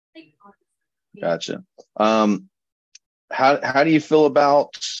 Gotcha. How do you feel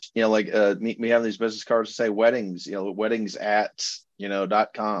about we have these business cards that say weddings, weddings at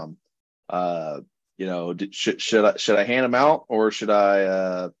 .com. Should I hand them out, or should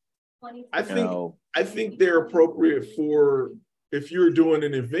I I think they're appropriate for if you're doing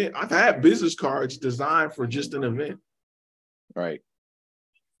an event. I've had business cards designed for just an event. Right.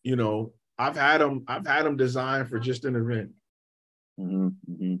 I've had them designed for just an event.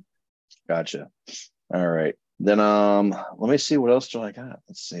 Mm-hmm. Gotcha. All right. Then let me see, what else do I got?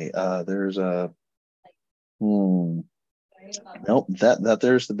 Let's see. There's a nope, that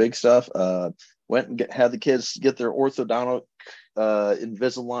there's the big stuff. Went and had the kids get their orthodontic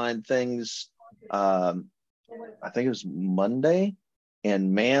Invisalign things. I think it was Monday.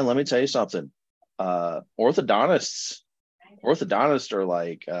 And man, let me tell you something. Orthodontists are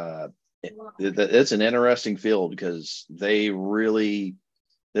like it's an interesting field, because they really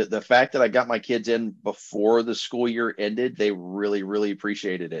the fact that I got my kids in before the school year ended, they really, really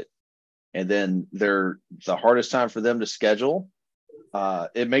appreciated it. And then the hardest time for them to schedule.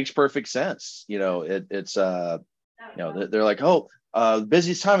 It makes perfect sense. They're like, the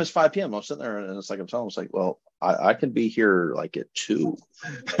busiest time is 5 p.m. I'm sitting there and I'm telling them, it's like, well, I can be here like at 2.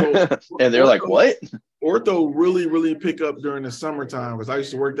 And they're like, what? Ortho really, really pick up during the summertime, because I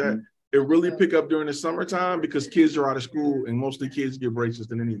used to work that. It really pick up during the summertime because kids are out of school, and mostly kids get braces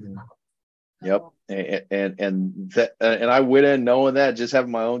than anything. Yep. And I went in knowing that, just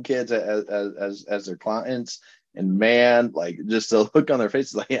having my own kids as their clients, and man, like just the look on their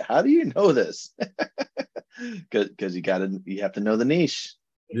faces, like, how do you know this? Because you have to know the niche.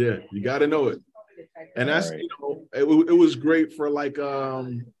 Yeah, you got to know it. And that's right. It was great for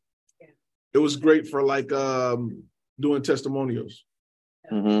doing testimonials.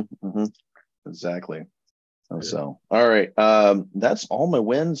 Mm-hmm. Exactly. So, all right. That's all my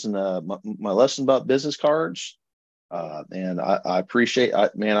wins and my lesson about business cards. And I appreciate, I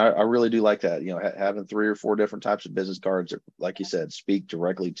really do like that. Having 3 or 4 different types of business cards that, like you said, speak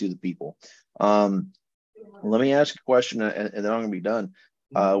directly to the people. Let me ask a question, and then I'm going to be done.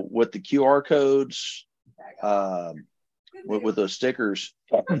 With the QR codes, with those stickers,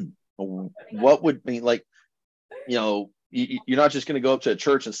 what would be like, you're not just going to go up to a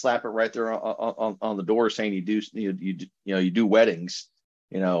church and slap it right there on the door saying you do weddings.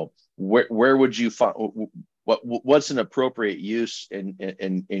 Where would you find what's an appropriate use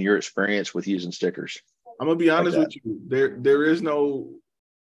in your experience with using stickers? I'm gonna be honest with you. There is no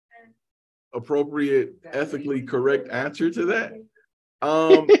appropriate, ethically correct answer to that.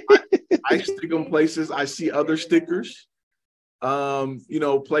 I stick them places. I see other stickers.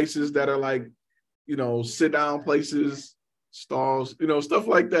 Places that are like, sit down places, stalls, stuff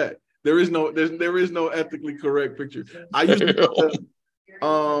like that. There is no ethically correct picture. I usually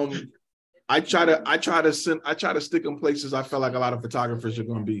I try to stick them places I feel like a lot of photographers are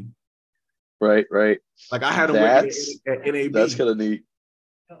going to be. Right. Like I had them at NAB. That's kind of neat.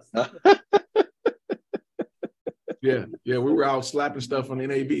 Yeah, we were out slapping stuff on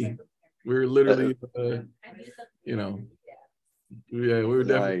NAB. We were literally, we were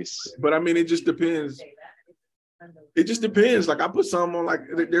definitely. Nice. But I mean, it just depends. It just depends. Like I put some on, like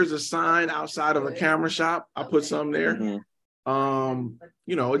there's a sign outside of a camera shop. I put some there.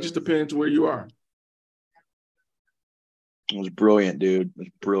 You know, it just depends where you are. It was brilliant, dude. It was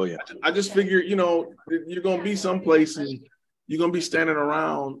brilliant. I just figured, you know, you're gonna be someplace and you're gonna be standing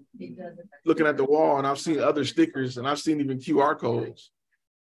around looking at the wall, and I've seen other stickers and I've seen even QR codes.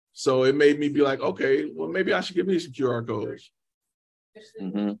 So it made me be like, okay, well, maybe I should give me some QR codes.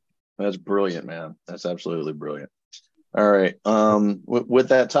 That's brilliant, man. That's absolutely brilliant. All right. With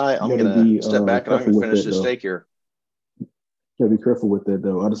that, Ty, I'm gonna step back and I'm gonna finish this steak here. Yeah, be careful with that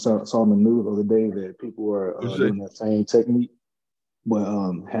though. I just saw in the news the other day that people are doing that same technique, but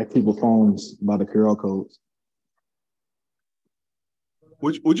hack people's phones by the QR codes.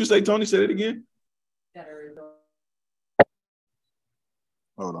 Would you say, Tony? Say it again.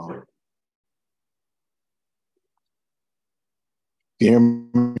 Hold on. Hear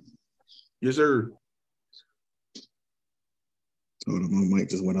me? Yes, sir. Hold on, my mic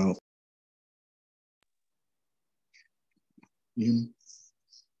just went off. You hear me?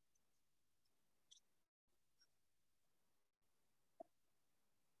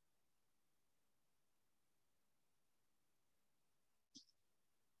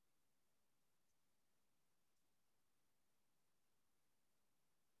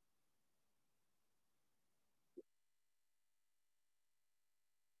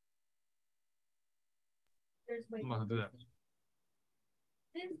 I'm not gonna do that.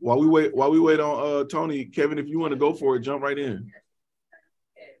 While we wait on Tony, Kevin, if you want to go for it, jump right in.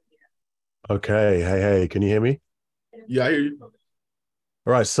 Okay. Hey, can you hear me? Yeah, I hear you. All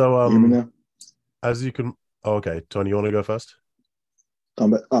right. So You hear me now? as you can, okay, Tony, you want to go first?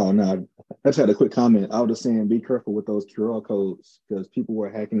 Oh no, I just had a quick comment. I was just saying, be careful with those QR codes because people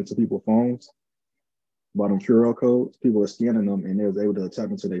were hacking into people's phones. About them QR codes, people were scanning them, and they was able to tap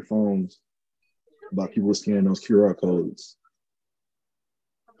into their phones. About people scanning those QR codes.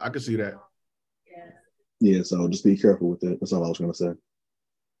 I can see that. Yeah, so just be careful with that. That's all I was going to say.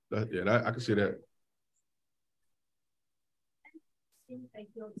 I can see that.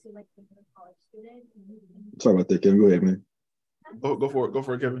 Sorry about that, Kevin. Go ahead, man. Go for it. Go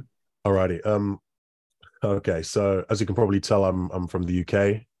for it, Kevin. All righty. Okay. So as you can probably tell, I'm from the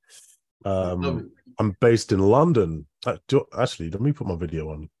UK. I'm based in London. Actually, let me put my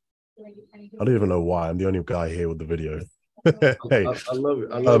video on. I don't even know why. I'm the only guy here with the video. Hey, I love it.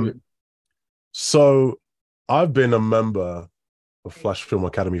 I love it. So I've been a member of Flash Film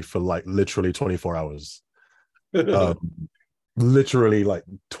Academy for like literally 24 hours. Literally like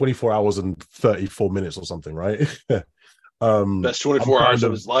 24 hours and 34 minutes or something, right? Best 24 hours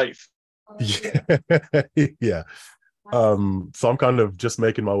of his life. Yeah. Yeah. So I'm kind of just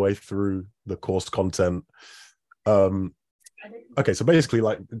making my way through the course content. Okay, so basically,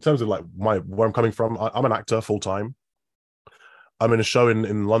 like in terms of like where I'm coming from, I'm an actor full time. I'm in a show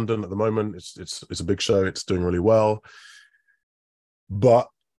in London at the moment. It's a big show. It's doing really well. But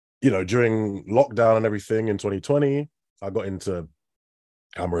you know, during lockdown and everything in 2020, I got into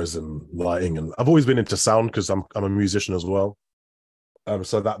cameras and lighting, and I've always been into sound because I'm a musician as well.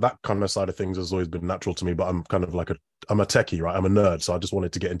 So that kind of side of things has always been natural to me. But I'm kind of like I'm a techie, right? I'm a nerd, so I just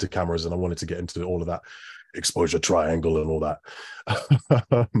wanted to get into cameras and I wanted to get into all of that exposure triangle and all that.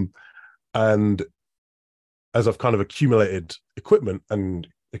 And as I've kind of accumulated equipment and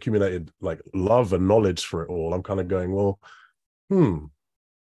accumulated like love and knowledge for it all, I'm kind of going, well,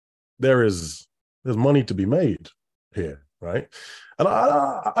 there's money to be made here, right? And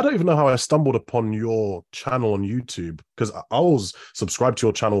I don't even know how I stumbled upon your channel on YouTube, because I was subscribed to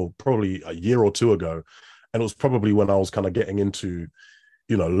your channel probably a year or two ago, and it was probably when I was kind of getting into,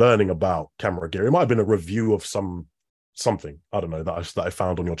 you know, learning about camera gear. It might have been a review of something, I don't know, that I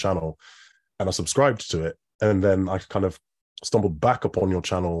found on your channel, and I subscribed to it. And then I kind of stumbled back upon your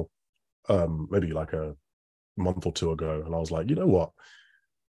channel maybe like a month or two ago, and I was like, you know what?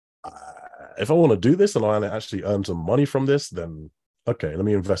 If I want to do this and I actually earn some money from this, then okay, let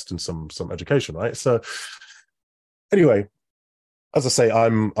me invest in some education, right? So anyway, as I say,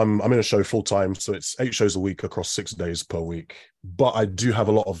 I'm in a show full time, so it's 8 shows a week across 6 days per week. But I do have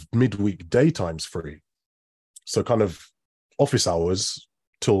a lot of midweek daytimes free, so kind of office hours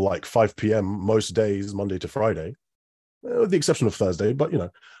till like 5 p.m. most days, Monday to Friday, with the exception of Thursday. But you know,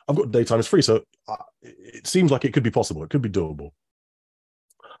 I've got daytimes free, so it seems like it could be possible. It could be doable.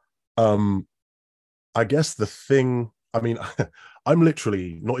 I guess the thing, I mean, I'm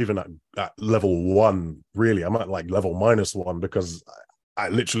literally not even at level 1, really. I'm at like level -1 because I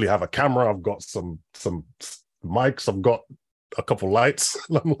literally have a camera. I've got some mics. I've got a couple lights.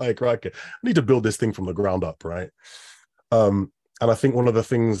 I'm like, right, okay, I need to build this thing from the ground up, right? And I think one of the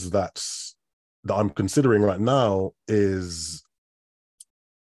things that's that I'm considering right now is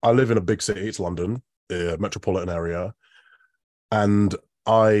I live in a big city. It's London, metropolitan area, and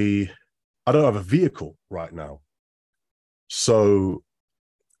I don't have a vehicle right now. So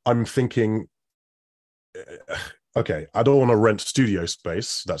I'm thinking, okay, I don't want to rent studio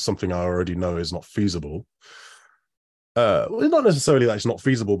space. That's something I already know is not feasible. Not necessarily that it's not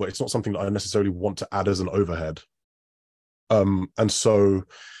feasible, but it's not something that I necessarily want to add as an overhead. And so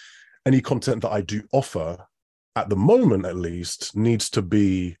any content that I do offer, at the moment at least, needs to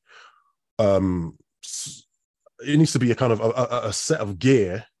be a kind of a set of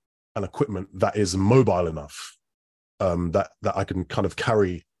gear and equipment that is mobile enough, that I can kind of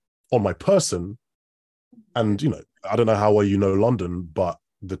carry on my person. And, you know, I don't know how well you know London, but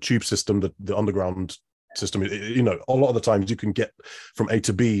the tube system, the underground system, you know, a lot of the times you can get from A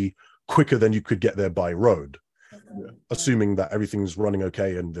to B quicker than you could get there by road, assuming that everything's running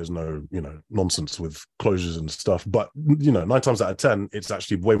okay and there's no, you know, nonsense with closures and stuff. But, you know, 9 times out of 10, it's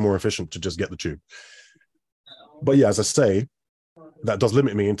actually way more efficient to just get the tube. But yeah, as I say, that does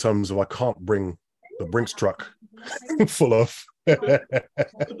limit me in terms of I can't bring the Brinks truck full of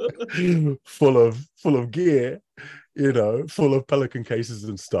full of gear, you know, full of Pelican cases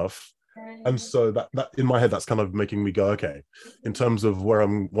and stuff. And so that in my head, that's kind of making me go, okay, in terms of where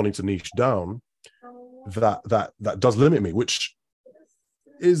I'm wanting to niche down, that does limit me, which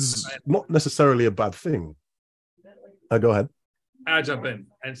is not necessarily a bad thing. Go ahead. I'll jump in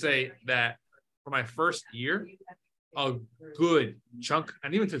and say that for my first year, a good chunk,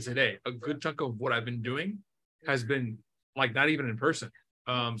 and even to today, a good chunk of what I've been doing has been like not even in person.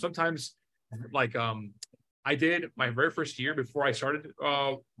 Sometimes like I did my very first year before I started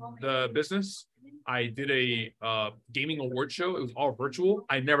the business, I did a gaming award show. It was all virtual.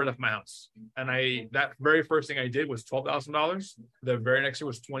 I never left my house. And that very first thing I did was $12,000. The very next year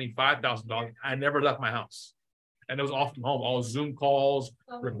was $25,000. I never left my house. And it was all from home, all Zoom calls,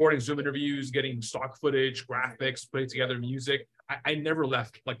 recording Zoom interviews, getting stock footage, graphics, putting together music. I never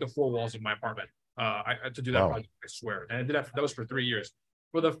left like the 4 walls of my apartment to do that project, I swear. And I did that was for 3 years.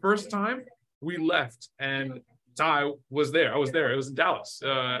 For the first time, we left and Ty was there. I was there. It was in Dallas.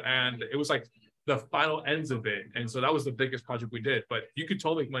 And it was like the final ends of it. And so that was the biggest project we did. But you could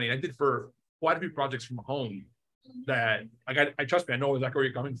totally make money. I did for quite a few projects from home that I trust me, I know exactly where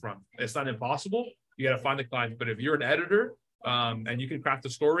you're coming from. It's not impossible. You got to find the client. But if you're an editor and you can craft a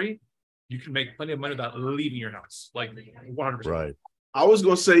story, you can make plenty of money without leaving your house. Like 100%. Right. I was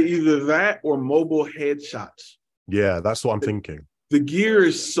going to say either that or mobile headshots. Yeah, that's what I'm thinking. The gear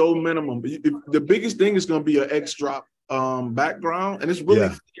is so minimum. The biggest thing is going to be an X drop background, and it's really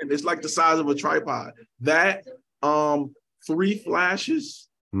thin. It's like the size of a tripod. That 3 flashes,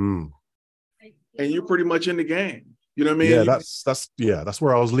 and you're pretty much in the game. You know what I mean? Yeah, that's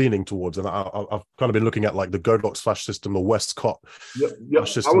where I was leaning towards, and I've kind of been looking at like the Godox flash system, the Westcott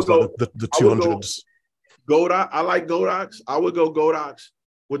flash systems, like the 200s. Godox, I like Godox. I would go Godox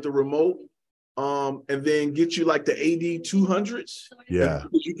with the remote. And then get you like the AD 200s. Yeah,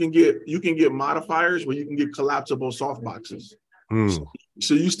 you can get modifiers where you can get collapsible soft boxes.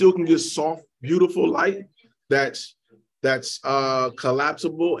 So you still can get soft, beautiful light that's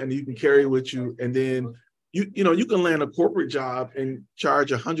collapsible and you can carry with you. And then you can land a corporate job and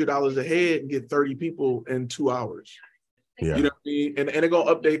charge $100 a head and get 30 people in 2 hours. Yeah, you know what I mean. And they're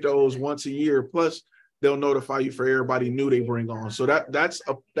gonna update those once a year. Plus, they'll notify you for everybody new they bring on. So that's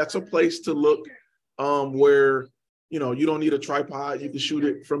a place to look where, you know, you don't need a tripod. You can shoot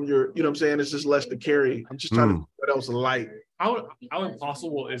it from your, you know what I'm saying? It's just less to carry. I'm just trying to what else light. How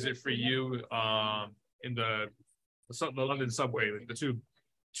impossible is it for you in the London subway, the tube,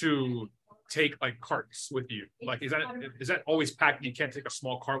 to take like carts with you? Like, is that always packed? You can't take a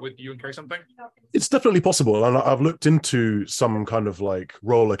small cart with you and carry something? It's definitely possible. And I've looked into some kind of like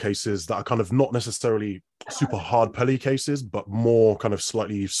roller cases that are kind of not necessarily super hard Peli cases, but more kind of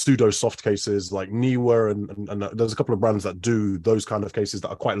slightly pseudo soft cases like Niwa and there's a couple of brands that do those kind of cases that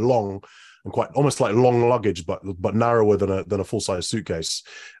are quite long and quite almost like long luggage, but narrower than a full-size suitcase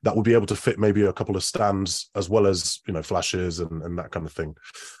that would be able to fit maybe a couple of stands as well as, you know, flashes and that kind of thing.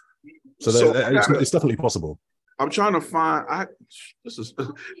 So it's definitely possible. I'm trying to find.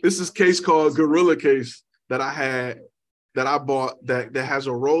 This is case called Gorilla Case that I bought that has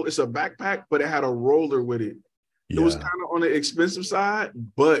a roll. It's a backpack, but it had a roller with it. It was kind of on the expensive side,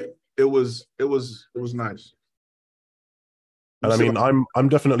 but it was nice. And I mean, I'm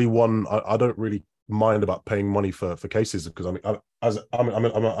definitely one. I don't really mind about paying money for cases because I'm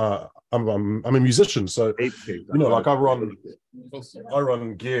a musician, so you know, like I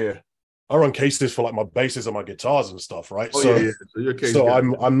run gear. I run cases for like my basses and my guitars and stuff, right? Oh, so, yeah. So your case. So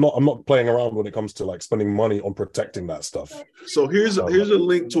I'm not playing around when it comes to like spending money on protecting that stuff. So here's a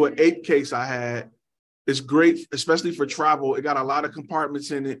link to an ape case I had. It's great, especially for travel. It got a lot of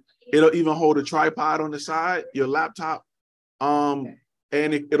compartments in it. It'll even hold a tripod on the side, your laptop, and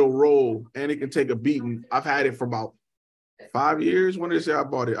it'll roll, and it can take a beating. I've had it for about 5 years. When did I say I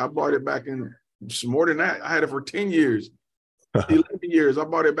bought it? I bought it back in more than that. I had it for 10 years. 11 years. I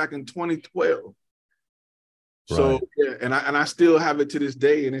bought it back in 2012. So yeah, and I still have it to this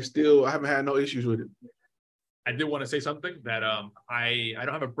day, and I haven't had no issues with it. I did want to say something that I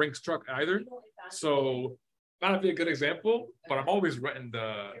don't have a Brinks truck either, so not be a good example, but I'm always renting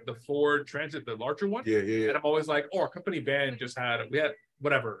the Ford Transit, the larger one. Yeah. And I'm always like, our company van we had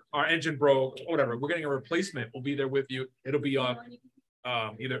whatever, our engine broke, whatever. We're getting a replacement. We'll be there with you. It'll be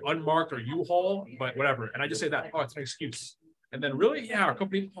either unmarked or U-Haul, but whatever. And I just say that, it's an excuse. And then really, our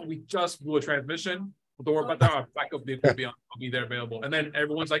company, we just blew a transmission. Don't worry about that. Our backup vehicle will be there available. And then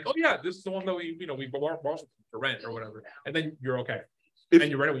everyone's like, oh yeah, this is the one that we borrowed for rent or whatever. And then you're okay. And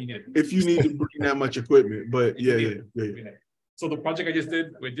you're ready when you need it. If you need to bring that much equipment, but yeah. So the project I just did,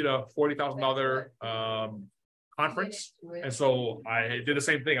 we did a $40,000 conference. And so I did the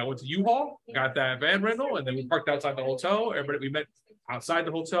same thing. I went to U-Haul, got that van rental, and then we parked outside the hotel. We met outside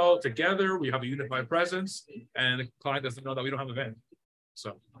the hotel together. We have a unified presence, and the client doesn't know that we don't have a van.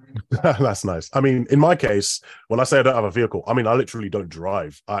 So that's nice. I mean, in my case, when I say I don't have a vehicle, I mean I literally don't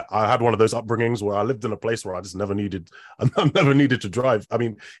drive. I had one of those upbringings where I lived in a place where I just never needed to drive. I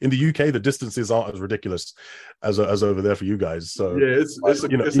mean, in the UK, the distances aren't as ridiculous as over there for you guys. So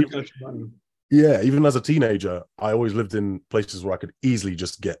yeah, even as a teenager, I always lived in places where I could easily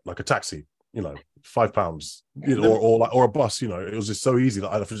just get like a taxi, £5, or a bus. It was just so easy that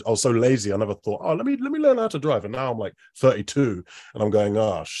I was so lazy. I never thought, let me learn how to drive. And now I'm like 32, and I'm going,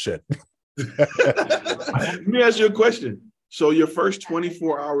 oh shit. Let me ask you a question. So your first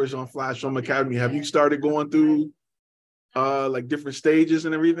 24 hours on Flash Film Academy, have you started going through like different stages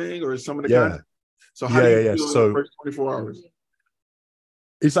and everything, or some of the content? So how do you feel in the first 24 hours?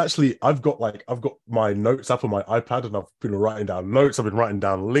 It's actually, I've got my notes app on my iPad, and I've been writing down notes. I've been writing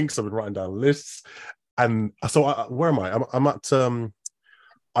down links. I've been writing down lists. And so where am I? I'm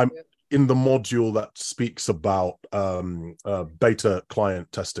in the module that speaks about beta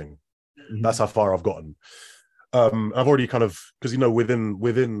client testing. Mm-hmm. That's how far I've gotten. I've already kind of, because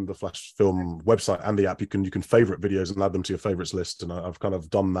within the Flash Film website and the app, you can favorite videos and add them to your favorites list. And I've kind of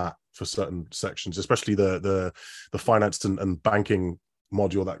done that for certain sections, especially the finance and banking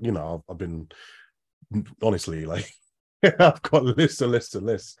module that I've been, honestly, like I've got lists and lists and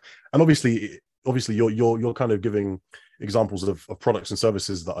lists. And obviously you're kind of giving examples of products and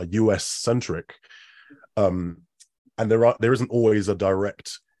services that are US centric, and there isn't always a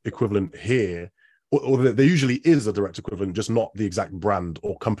direct equivalent here, or there usually is a direct equivalent, just not the exact brand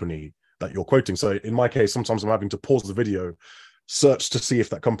or company that you're quoting. So in my case, sometimes I'm having to pause the video, search to see if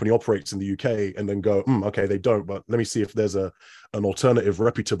that company operates in the UK, and then go, okay, they don't, but let me see if there's an alternative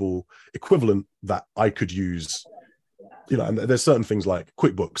reputable equivalent that I could use. And there's certain things like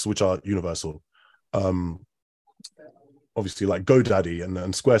QuickBooks, which are universal. Obviously like GoDaddy and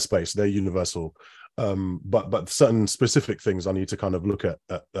Squarespace, they're universal. But certain specific things I need to kind of look at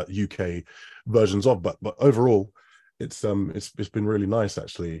UK versions of. But overall, it's been really nice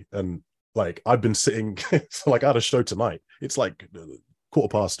actually. And like I've been sitting, so like I had a show tonight. It's like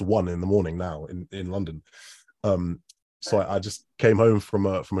 1:15 in the morning now in London. So I just came home from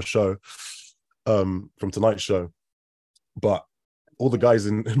a show, from tonight's show. But all the guys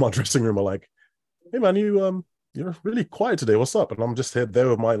in my dressing room are like, "Hey man, you're really quiet today. What's up?" And I'm just there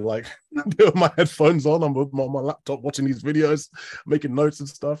with my my headphones on. I'm with my laptop watching these videos, making notes and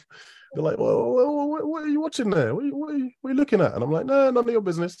stuff. They're like, "Well, what are you watching there? What are you looking at?" And I'm like, "No, none of your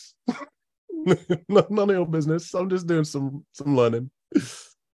business. None of your business. I'm just doing some learning."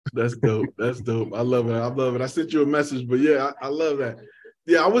 That's dope. That's dope. I love it. I sent you a message, but yeah, I love that.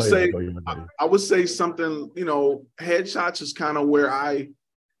 Yeah, I would say something, headshots is kind of where I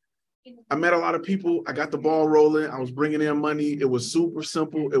met a lot of people. I got the ball rolling. I was bringing in money. It was super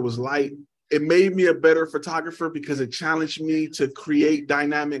simple. It was light. It made me a better photographer because it challenged me to create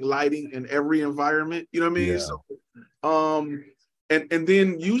dynamic lighting in every environment. You know what I mean? Yeah. So, and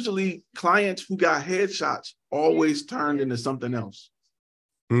then usually clients who got headshots always turned into something else.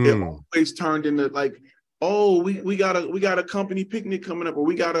 It always turned into like, oh, we got a company picnic coming up, or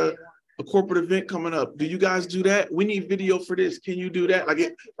we got a corporate event coming up. Do you guys do that? We need video for this. Can you do that?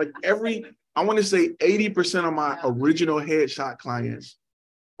 I want to say 80% of my original headshot clients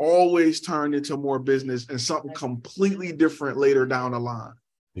always turned into more business and something completely different later down the line.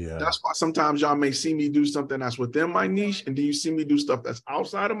 Yeah. That's why sometimes y'all may see me do something that's within my niche, and then you see me do stuff that's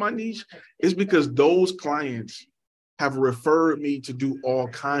outside of my niche. It's because those clients have referred me to do all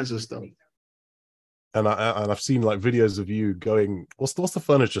kinds of stuff. And I've seen like videos of you going. What's the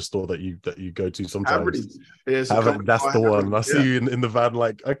furniture store that you go to sometimes? That's the one. I see you in the van.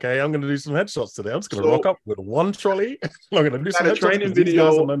 Like, okay, I'm going to do some headshots today. I'm just going to rock up with one trolley. I'm going to do some headshots. Training video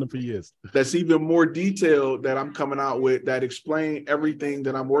I've known them for years. That's even more detailed that I'm coming out with that explain everything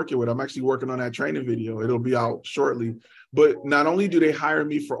that I'm working with. I'm actually working on that training video. It'll be out shortly. But not only do they hire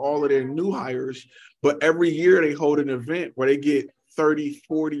me for all of their new hires, but every year they hold an event where they get 30,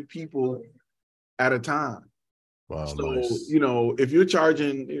 40 people at a time. Wow, so nice. You know, if you're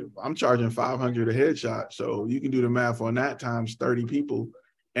charging, I'm charging $500 a headshot, so you can do the math on that times 30 people,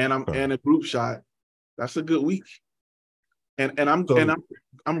 and and a group shot. That's a good week. And I'm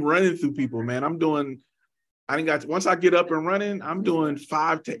running through people, man. Once I get up and running, I'm doing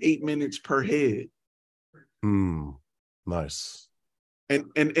 5 to 8 minutes per head. Nice. And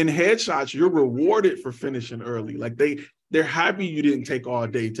in headshots, you're rewarded for finishing early. Like they're happy you didn't take all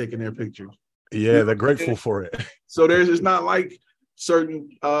day taking their pictures. Yeah, they're grateful for it. So it's not like certain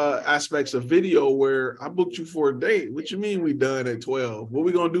aspects of video where I booked you for a date. What you mean we done at 12? What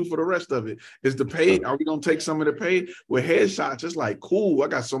we gonna do for the rest of it? Is the pay? Are we gonna take some of the pay? With headshots, it's like, cool, I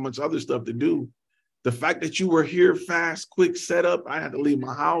got so much other stuff to do. The fact that you were here fast, quick setup, I had to leave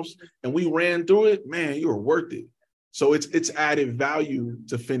my house and we ran through it, man, you were worth it. So it's added value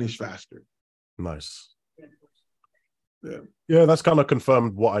to finish faster. Nice. Yeah, that's kind of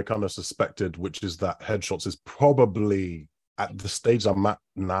confirmed what I kind of suspected, which is that headshots is probably at the stage I'm at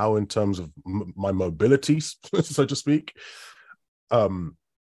now in terms of my mobility, so to speak.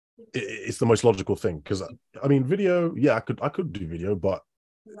 It's the most logical thing because I mean, video, yeah, I could do video, but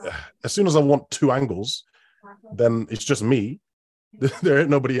as soon as I want 2 angles, then it's just me. There ain't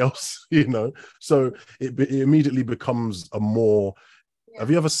nobody else, you know. So it immediately becomes a more. Have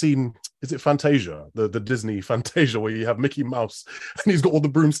you ever seen? Is it Fantasia, the Disney Fantasia, where you have Mickey Mouse and he's got all the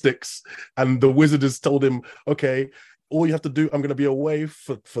broomsticks, and the wizard has told him, okay, all you have to do, I'm going to be away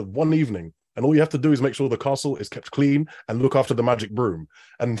for one evening, and all you have to do is make sure the castle is kept clean and look after the magic broom.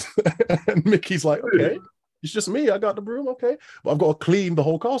 And Mickey's like, okay, it's just me. I got the broom, okay, but I've got to clean the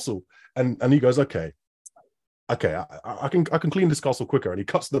whole castle. And he goes, okay, I can clean this castle quicker. And he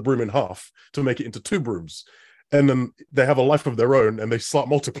cuts the broom in half to make it into 2 brooms. And then they have a life of their own, and they start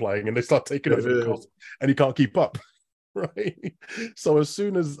multiplying, and they start taking over the castle, and he can't keep up, right? So as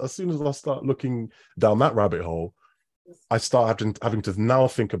soon as I start looking down that rabbit hole, I start having to now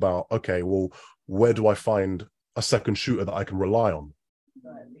think about, okay, well, where do I find a second shooter that I can rely on?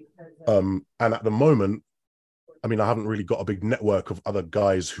 And at the moment, I mean, I haven't really got a big network of other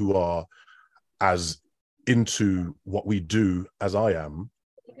guys who are as into what we do as I am.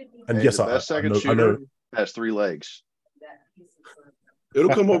 And hey, yes, I know has 3 legs.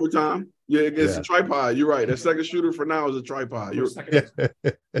 It'll come over time. Yeah, it's a tripod. You're right. That second shooter for now is a tripod.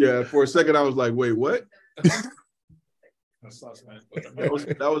 Yeah, for a second I was like, wait, what?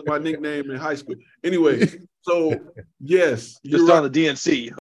 that was my nickname in high school. Anyway, so yes, just on the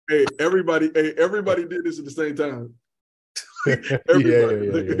DNC. Hey, everybody did this at the same time.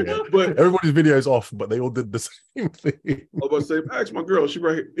 Yeah. But everybody's video is off, but they all did the same thing. I was about to say, ask my girl, she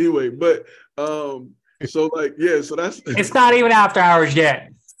right here. Anyway, but so like, yeah, so that's it's not even after hours yet.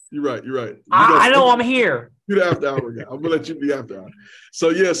 You're right. I know I'm here. You're the after hour guy. I'm gonna let you be after hour. So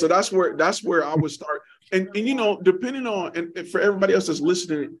yeah, so that's where I would start. And you know, depending on and for everybody else that's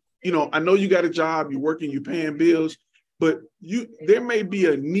listening, you know, I know you got a job, you're working, you're paying bills, but there may be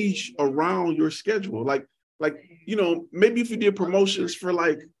a niche around your schedule. Like, you know, maybe if you did promotions for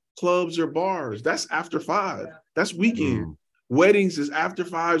like clubs or bars, that's after 5. That's weekend. Weddings is after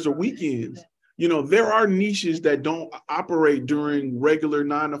 5s or weekends. You know, there are niches that don't operate during regular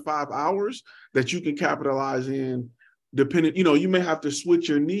 9 to 5 hours that you can capitalize in. Depending, you know, you may have to switch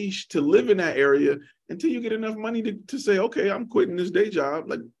your niche to live in that area until you get enough money to say, okay, I'm quitting this day job.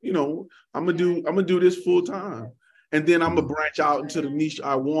 Like, you know, I'm gonna do this full time. And then I'm gonna branch out into the niche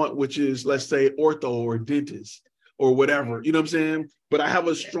I want, which is, let's say, ortho or dentist or whatever. You know what I'm saying? But I have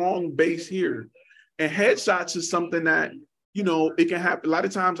a strong base here. And headshots is something that, you know, it can happen. A lot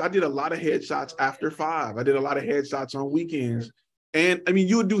of times I did a lot of headshots after 5. I did a lot of headshots on weekends. And I mean,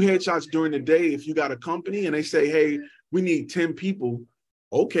 you would do headshots during the day if you got a company and they say, hey, we need 10 people.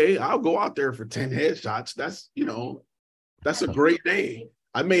 Okay, I'll go out there for 10 headshots. That's, you know, that's a great day.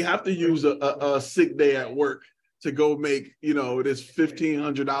 I may have to use a sick day at work to go make, you know, this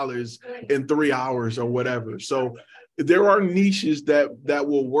 $1,500 in 3 hours or whatever. So there are niches that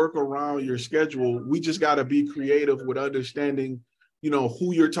will work around your schedule. We just got to be creative with understanding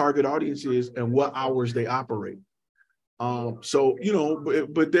who your target audience is and what hours they operate. So,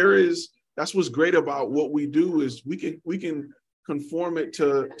 but that's what's great about what we do is we can conform it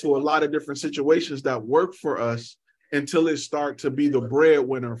to a lot of different situations that work for us until it start to be the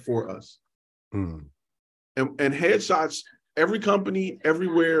breadwinner for us. And headshots, every company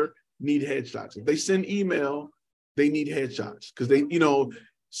everywhere need headshots. If they send email, they need headshots because they,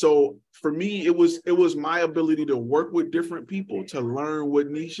 so for me, it was my ability to work with different people to learn what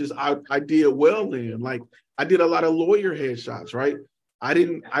niches I did well in. Like I did a lot of lawyer headshots, right? I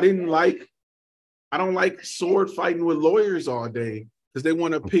don't like sword fighting with lawyers all day because they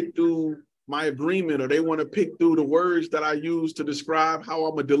want to pick through my agreement or they want to pick through the words that I use to describe how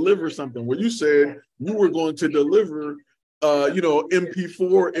I'm gonna deliver something. Well, you said you were going to deliver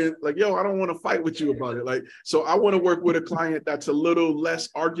MP4 and like, yo, I don't want to fight with you about it. Like, so I want to work with a client that's a little less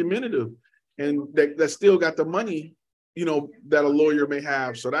argumentative and that still got the money, that a lawyer may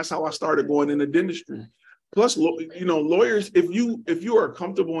have. So that's how I started going in the dentistry. Plus, lawyers, if you are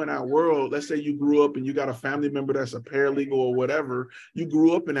comfortable in that world, let's say you grew up and you got a family member that's a paralegal or whatever, you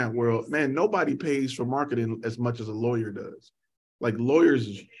grew up in that world, man, nobody pays for marketing as much as a lawyer does. Like lawyers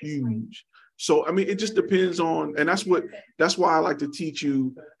is huge. So, I mean, it just depends on, and that's why I like to teach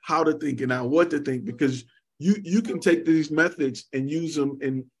you how to think and not what to think, because you can take these methods and use them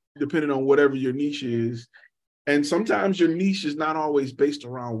and depending on whatever your niche is. And sometimes your niche is not always based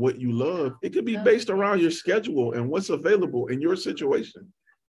around what you love. It could be based around your schedule and what's available in your situation.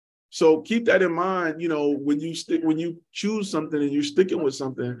 So keep that in mind, when you choose something and you're sticking with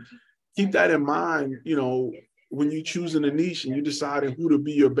something, keep that in mind, when you're choosing a niche and you deciding who to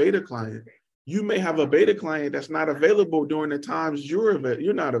be your beta client. You may have a beta client that's not available during the times you're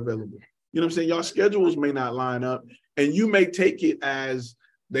not available. You know what I'm saying? Y'all schedules may not line up and you may take it as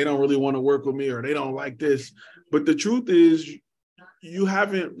they don't really want to work with me or they don't like this. But the truth is you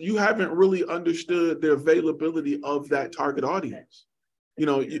haven't really understood the availability of that target audience.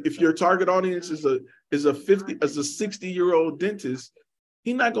 If your target audience is a 60-year-old dentist,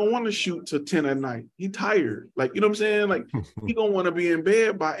 he's not gonna want to shoot till 10 at night. He tired. Like, you know what I'm saying? Like he gonna want to be in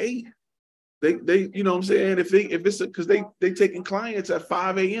bed by 8. They you know what I'm saying? If it's because they taking clients at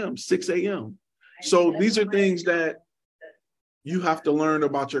 5 a.m., 6 a.m. So these are things that you have to learn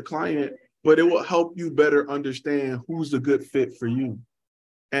about your client, but it will help you better understand who's the good fit for you.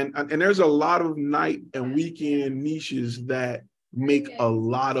 And there's a lot of night and weekend niches that make a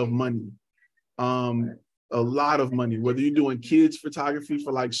lot of money. A lot of money, whether you're doing kids photography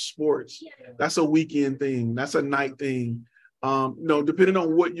for like sports, that's a weekend thing, that's a night thing. Depending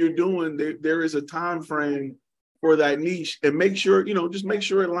on what you're doing, there is a time frame for that niche, and make sure, just make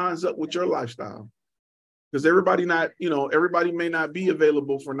sure it lines up with your lifestyle. Because everybody may not be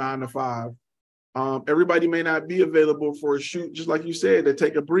available for 9 to 5. Everybody may not be available for a shoot, just like you said, that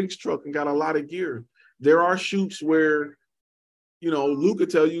take a Brinks truck and got a lot of gear. There are shoots where, Luke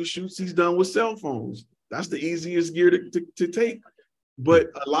could tell you shoots he's done with cell phones. That's the easiest gear to take. But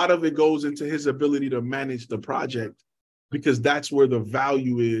a lot of it goes into his ability to manage the project because that's where the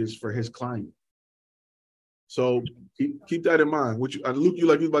value is for his client. So keep that in mind. Luke, you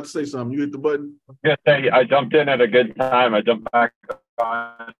like you about to say something. You hit the button. Yeah, I jumped in at a good time. I jumped back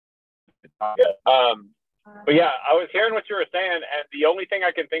on. But yeah, I was hearing what you were saying, and the only thing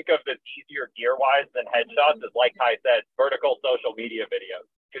I can think of that's easier gear-wise than headshots is, like Ty said, vertical social media videos.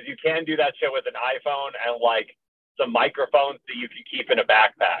 Because you can do that shit with an iPhone and like some microphones that you can keep in a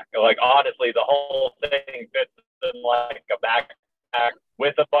backpack. Like honestly, the whole thing fits in like a backpack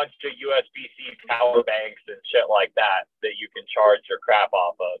with a bunch of USB-C power banks and shit like that you can charge your crap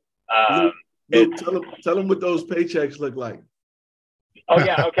off of. Tell them what those paychecks look like. Oh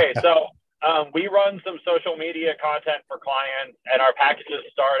yeah, okay. So we run some social media content for clients, and our packages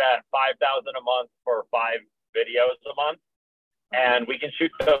start at $5,000 a month for 5 videos a month, and we can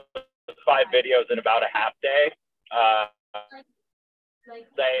shoot those 5 videos in about a half day.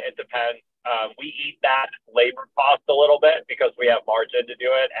 Say it depends. We eat that labor cost a little bit because we have margin to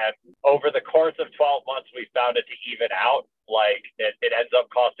do it. And over the course of 12 months, we found it to even out. Like it ends up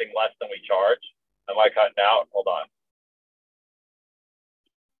costing less than we charge. Am I cutting out? Hold on.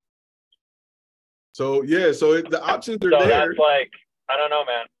 So yeah, the options are there. That's like, I don't know,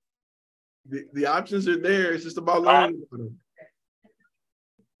 man. The options are there. It's just about learning.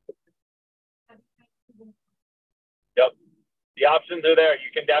 Yep. The options are there.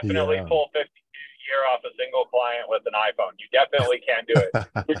 You can definitely pull 50 a year off a single client with an iPhone. You definitely can do it.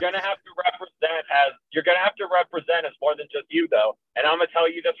 You're gonna have to represent as more than just you though. And I'm gonna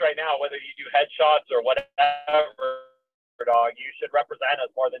tell you this right now, whether you do headshots or whatever, dog, you should represent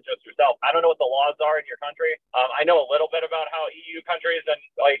us more than just yourself. I don't know what the laws are in your country. I know a little bit about how EU countries and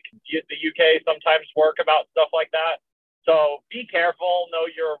like the UK sometimes work about stuff like that. So be careful,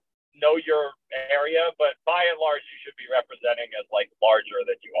 know your area, but by and large, you should be representing as like larger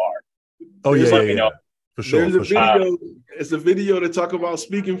than you are. Oh Just let me yeah. know. For sure. There's a For sure. video. It's a video to talk about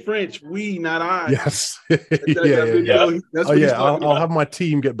speaking French. We, not I. Yes. Video, that's what he's talking I'll about. have my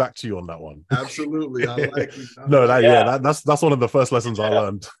team get back to you on that one. Absolutely. I like it. No, that's one of the first lessons I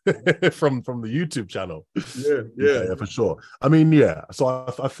learned from the YouTube channel. Yeah, for sure. I mean, yeah. So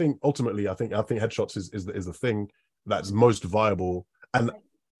I think ultimately, I think headshots is the thing that's most viable. And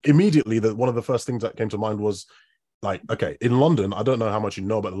immediately, one of the first things that came to mind was like, okay, in London, I don't know how much you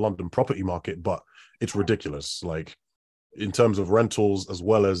know about the London property market, but it's ridiculous. Like in terms of rentals, as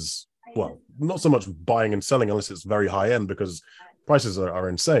well as, well, not so much buying and selling unless it's very high end, because prices are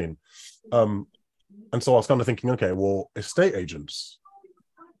insane. And so I was kind of thinking, okay, well, estate agents,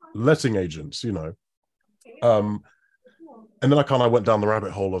 letting agents, you know, and then I kind of went down the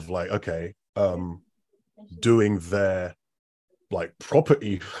rabbit hole of like, okay, doing their like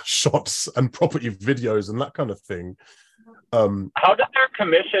property shots and property videos and that kind of thing. How do their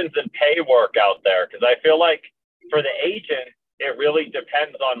commissions and pay work out there? Because I feel like for the agent, it really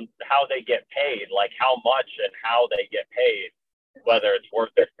depends on how they get paid, like how much and how they get paid, whether it's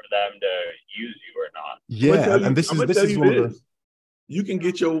worth it for them to use you or not. Yeah, and this is one of the... You can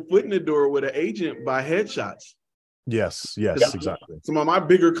get your foot in the door with an agent by headshots. Yes, exactly. Some of my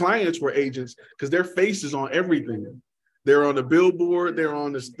bigger clients were agents because their face is on everything. They're on the billboard, they're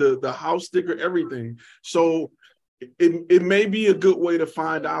on the house sticker, everything. So it may be a good way to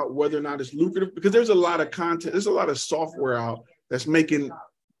find out whether or not it's lucrative, because there's a lot of content, there's a lot of software out that's making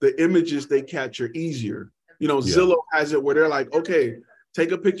the images they capture easier. You know, Zillow has it where they're like, okay,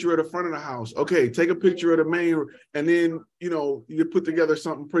 take a picture of the front of the house. Okay, take a picture of the main, and then, you know, you put together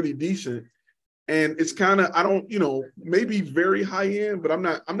something pretty decent. And it's kind of, I don't, you know, maybe very high end, but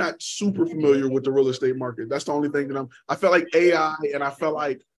I'm not super familiar with the real estate market. That's the only thing that I felt like AI and I felt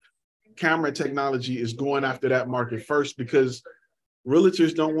like camera technology is going after that market first, because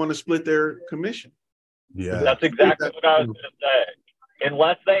realtors don't want to split their commission. Yeah, that's exactly what I was going to say.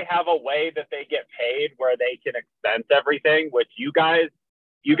 Unless they have a way that they get paid where they can expense everything, which you guys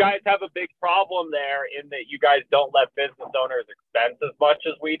have a big problem there in that you guys don't let business owners expense as much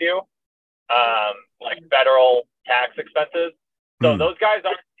as we do. Like federal tax expenses. So those guys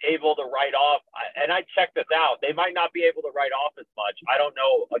aren't able to write off. And I checked this out. They might not be able to write off as much. I don't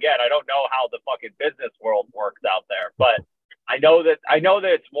know. Again, I don't know how the fucking business world works out there, but I know that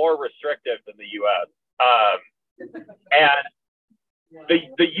it's more restrictive than the U.S. And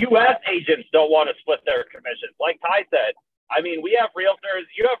the U.S. agents don't want to split their commissions. Like Ty said, I mean, we have realtors.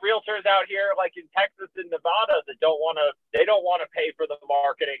 You have realtors out here, like in Texas and Nevada, that don't want to pay for the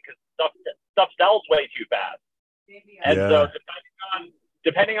marketing because stuff sells way too fast. And so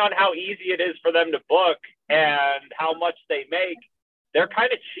depending on how easy it is for them to book and how much they make, they're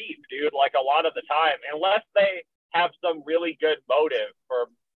kind of cheap, dude. Like a lot of the time, unless they have some really good motive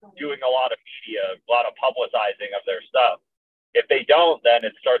for doing a lot of media, a lot of publicizing of their stuff. If they don't, then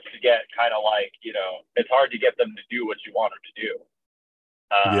it starts to get kind of like, you know, it's hard to get them to do what you want them to do.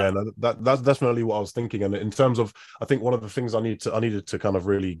 That's definitely what I was thinking. And in terms of, I think one of the things I needed to kind of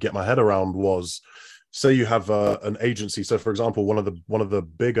really get my head around was, say you have an agency. So, for example, one of the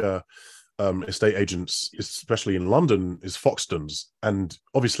bigger estate agents, especially in London, is Foxtons, and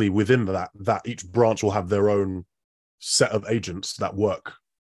obviously within that each branch will have their own set of agents that work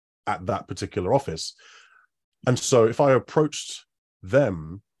at that particular office. And so if I approached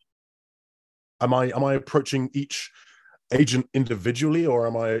them, am I approaching each agent individually, or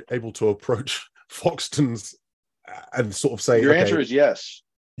am I able to approach Foxtons and sort of say, your answer is yes.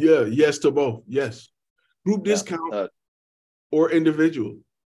 Yeah, yes to both. Yes. Group discount or individual.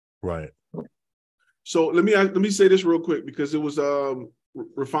 Right. So let me say this real quick, because it was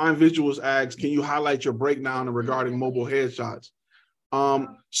Refined Visuals asked, can you highlight your breakdown regarding mobile headshots?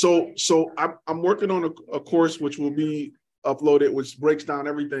 So I'm working on a course which will be uploaded, which breaks down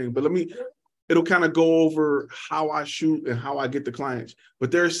everything. But it'll kind of go over how I shoot and how I get the clients.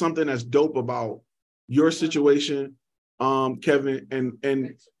 But there's something that's dope about your situation, Kevin,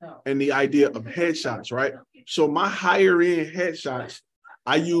 and the idea of headshots, right? So my higher end headshots,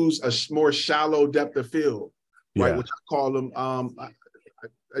 I use a more shallow depth of field, right? Which I call them.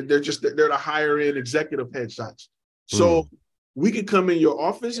 They're the higher end executive headshots. So we could come in your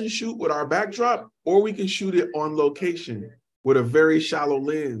office and shoot with our backdrop, or we can shoot it on location with a very shallow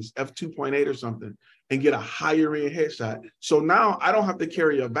lens, f2.8 or something, and get a higher end headshot. So now I don't have to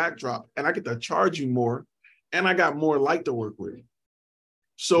carry a backdrop, and I get to charge you more, and I got more light to work with.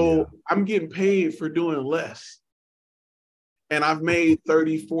 So I'm getting paid for doing less. And I've made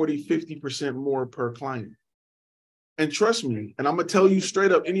 30, 40, 50% more per client. And trust me, and I'm going to tell you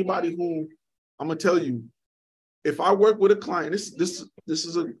straight up, anybody who, I'm going to tell you, if I work with a client, this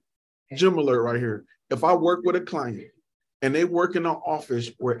is a gym alert right here. If I work with a client and they work in an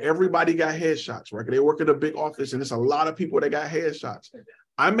office where everybody got headshots, right? They work in a big office and there's a lot of people that got headshots.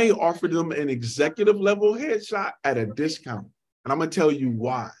 I may offer them an executive level headshot at a discount. And I'm going to tell you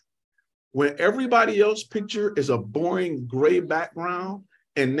why. When everybody else's picture is a boring gray background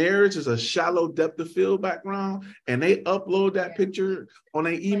and theirs is a shallow depth of field background, and they upload that picture on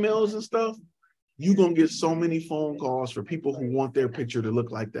their emails and stuff, you're going to get so many phone calls for people who want their picture to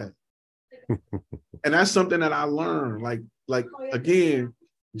look like that. And that's something that I learned. Like again,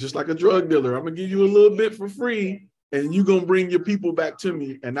 just like a drug dealer, I'm going to give you a little bit for free and you're going to bring your people back to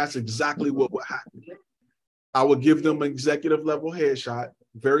me. And that's exactly what would happen. I would give them an executive level headshot,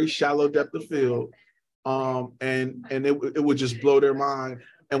 very shallow depth of field, and it would just blow their mind.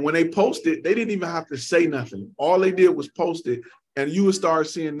 And when they post it, they didn't even have to say nothing. All they did was post it, and you would start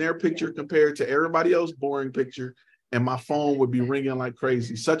seeing their picture compared to everybody else's boring picture, and my phone would be ringing like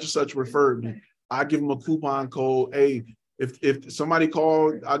crazy. Such and such referred me. I give them a coupon code. Hey, if somebody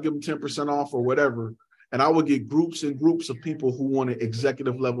called, I'll give them 10% off or whatever. And I would get groups and groups of people who wanted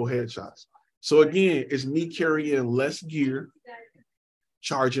executive level headshots. So again, it's me carrying less gear,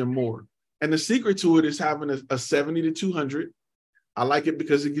 charging more. And the secret to it is having a 70 to 200. I like it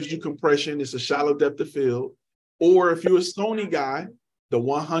because it gives you compression. It's a shallow depth of field. Or if you're a Sony guy, the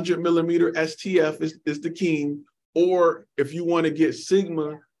 100 millimeter STF is the king. Or if you want to get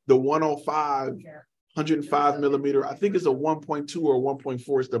Sigma, the 105 millimeter, I think it's a 1.2 or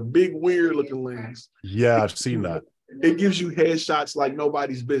 1.4. It's the big weird looking lens. Yeah, I've seen that. It gives you headshots like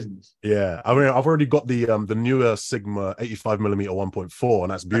nobody's business. Yeah, I mean, I've already got the newer Sigma 85 millimeter 1.4,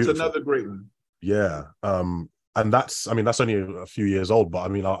 and that's beautiful. That's another great one. Yeah, and that's only a few years old, but I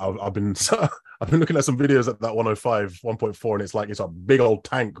mean, I've been looking at some videos at that 105 1.4, and it's a big old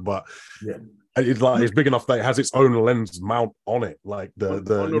tank, but yeah, it's big enough that it has its own lens mount on it, like the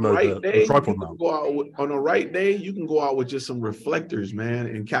tripod mount. On a right day, you can go out with just some reflectors, man,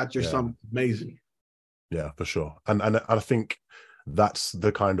 and capture something amazing. Yeah, for sure. And I think that's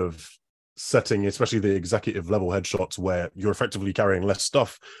the kind of setting, especially the executive level headshots, where you're effectively carrying less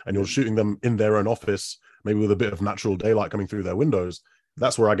stuff and you're shooting them in their own office, maybe with a bit of natural daylight coming through their windows.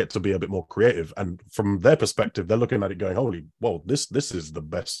 That's where I get to be a bit more creative. And from their perspective, they're looking at it going, holy, well, this is the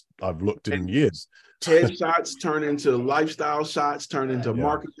best I've looked in years. Headshots turn into lifestyle shots, turn into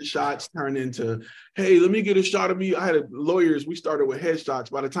marketing shots, turn into, hey, let me get a shot of me. I had lawyers, we started with headshots.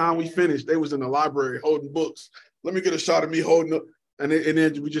 By the time we finished, they was in the library holding books. Let me get a shot of me holding up. And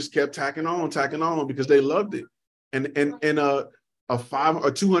then we just kept tacking on because they loved it. And a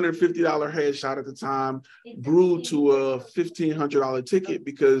 $250 headshot at the time grew to a $1,500 ticket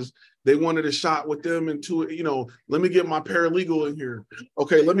because they wanted a shot with them into it. Let me get my paralegal in here.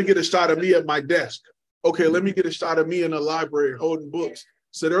 Okay, let me get a shot of me at my desk. Okay, let me get a shot of me in the library holding books.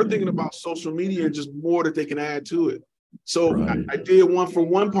 So they're thinking about social media and just more that they can add to it. So right. I did one for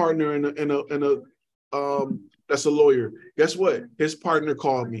one partner that's a lawyer. Guess what? His partner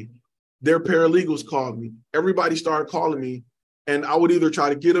called me. Their paralegals called me. Everybody started calling me. And I would either try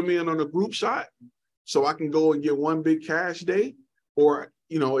to get them in on a group shot so I can go and get one big cash day, or,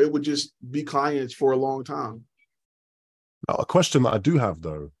 it would just be clients for a long time. Now, a question that I do have,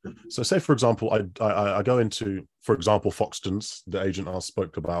 though. So say, for example, I go into, for example, Foxtons, the agent I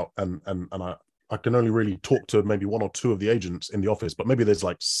spoke about, and I can only really talk to maybe one or two of the agents in the office, but maybe there's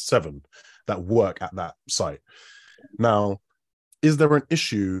like 7 that work at that site. Now, is there an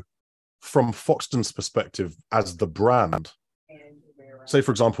issue from Foxton's perspective as the brand? Say,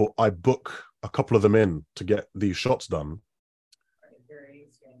 for example, I book a couple of them in to get these shots done.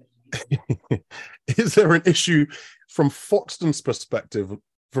 Is there an issue from Foxton's perspective,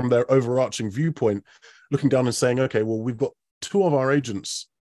 from their overarching viewpoint, looking down and saying, okay, well, we've got 2 of our agents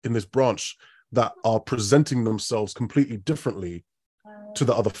in this branch that are presenting themselves completely differently to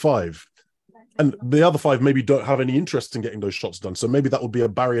the other 5. And the other 5 maybe don't have any interest in getting those shots done. So maybe that would be a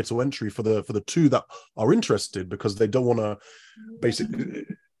barrier to entry for the 2 that are interested, because they don't want to basically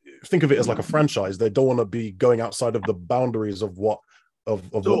think of it as like a franchise. They don't want to be going outside of the boundaries of what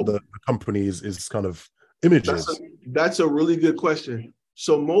what the company is kind of images. That's a really good question.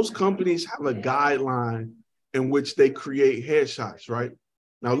 So most companies have a guideline in which they create headshots, right?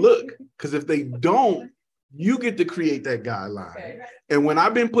 Now look, because if they don't, you get to create that guideline. And when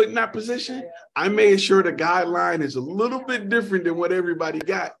I've been put in that position, I made sure the guideline is a little bit different than what everybody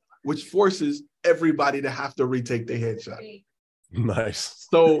got. which forces everybody to have to retake their headshot. Nice.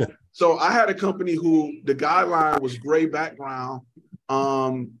 So I had a company who the guideline was gray background.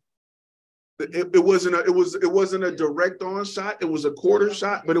 It wasn't a direct on shot. It was a quarter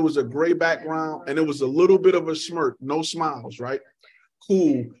shot, but it was a gray background and it was a little bit of a smirk, no smiles, right?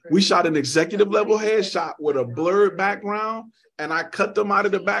 Cool. We shot an executive level headshot with a blurred background, and I cut them out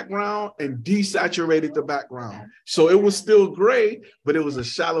of the background and desaturated the background. So it was still gray, but it was a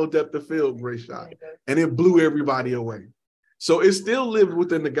shallow depth of field gray shot, and it blew everybody away. So it still lived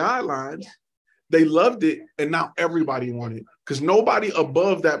within the guidelines. They loved it, and now everybody wanted it because nobody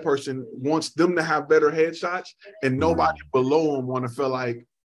above that person wants them to have better headshots, and nobody below them want to feel like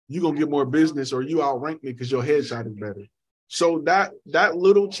you're gonna get more business or you outrank me because your headshot is better. So that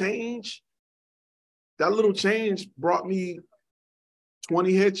little change brought me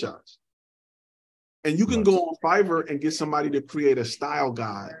 20 headshots. And you can go on Fiverr and get somebody to create a style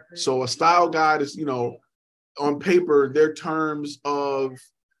guide. So a style guide is, on paper, their terms of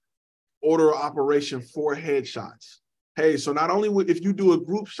order of operation for headshots. Hey, so not only if you do a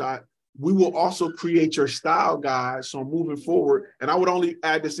group shot, we will also create your style guide. So moving forward, and I would only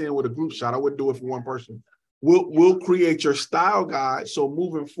add this in with a group shot. I wouldn't do it for one person. We'll create your style guide. So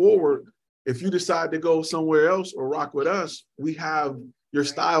moving forward, if you decide to go somewhere else or rock with us, we have your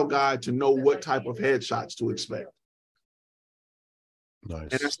style guide to know what type of headshots to expect.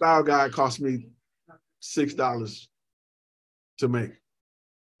 Nice. And that style guide cost me $6 to make.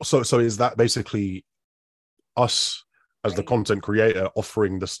 So is that basically us as the content creator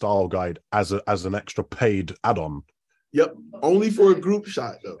offering the style guide as an extra paid add-on? Yep. Only for a group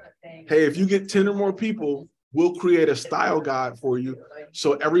shot though. Hey, if you get 10 or more people, we'll create a style guide for you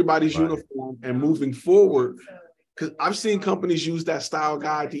so everybody's uniform. And moving forward, because I've seen companies use that style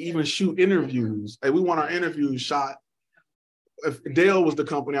guide to even shoot interviews. Hey, we want our interviews shot. If Dale was the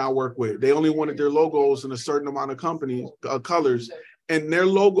company I work with, they only wanted their logos in a certain amount of colors, and their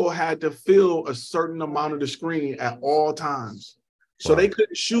logo had to fill a certain amount of the screen at all times. So they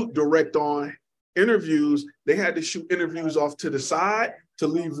couldn't shoot direct on interviews. They had to shoot interviews off to the side to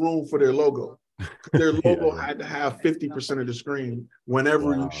leave room for their logo. Their logo had to have 50% of the screen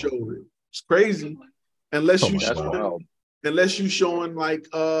whenever you showed it. It's crazy. Unless you showing like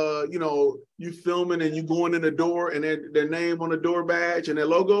you filming and you going in the door and their name on the door badge and their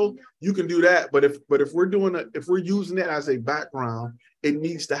logo, you can do that. But if we're using it as a background, it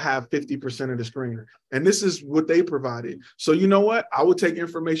needs to have 50% of the screen. And this is what they provided. So you know what? I would take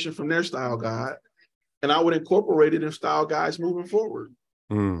information from their style guide and I would incorporate it in style guides moving forward.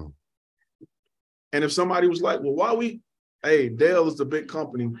 And if somebody was like, well, hey, Dale is the big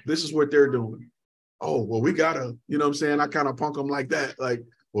company. This is what they're doing. Oh, well, we gotta, you know what I'm saying? I kind of punk them like that. Like,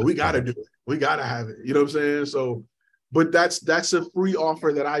 well, we gotta do it. We gotta have it. You know what I'm saying? So, but that's a free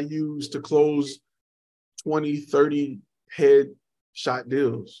offer that I use to close 20, 30 headshot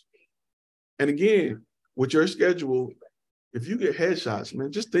deals. And again, with your schedule, if you get headshots,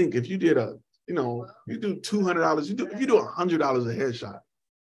 man, just think if you did you do $200, if you do $100 a headshot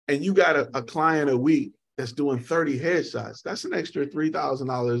and you got a client a week that's doing 30 headshots, that's an extra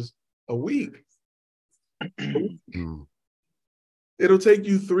 $3,000 a week. It'll take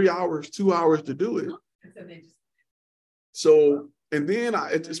you 3 hours, 2 hours to do it. So, and then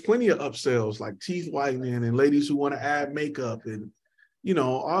it's plenty of upsells like teeth whitening and ladies who want to add makeup and,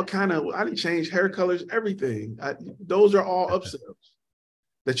 all kind of, I didn't change hair colors, everything. Those are all upsells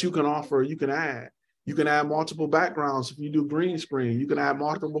that you can offer, you can add. You can add multiple backgrounds if you do green screen. You can add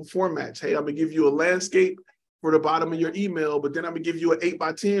multiple formats. Hey, I'm going to give you a landscape for the bottom of your email, but then I'm going to give you an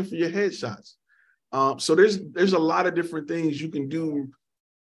 8x10 for your headshots. So there's a lot of different things you can do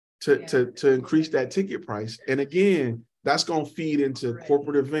to increase that ticket price. And again, that's going to feed into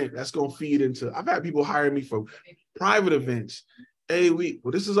corporate event. That's going to feed into, I've had people hire me for private events. Hey,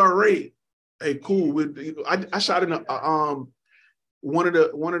 this is our rate. Hey, cool. I shot in one of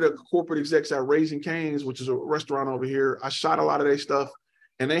the corporate execs at Raising Cane's, which is a restaurant over here. I shot a lot of their stuff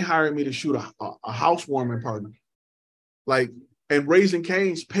and they hired me to shoot a housewarming party. And Raising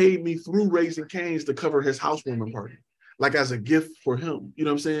Cane's paid me through Raising Cane's to cover his housewarming party, like as a gift for him. You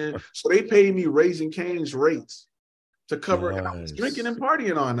know what I'm saying? So they paid me Raising Cane's rates to cover. Nice. And I was drinking and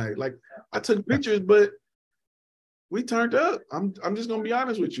partying all night. Like I took pictures, but we turned up. I'm just gonna be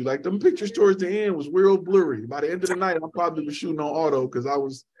honest with you. Like them pictures towards the end was real blurry. By the end of the night, I probably was shooting on auto because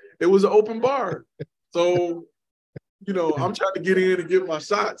it was an open bar. So I'm trying to get in and get my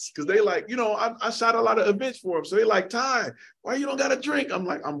shots because they like, I shot a lot of events for them. So they like, Ty, why you don't got a drink? I'm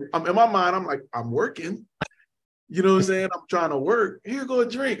like, I'm in my mind, I'm like, I'm working. You know what I'm saying? I'm trying to work. Here, go a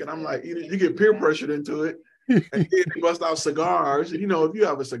drink. And I'm like, you get peer pressured into it. And then they bust out cigars. You know, if you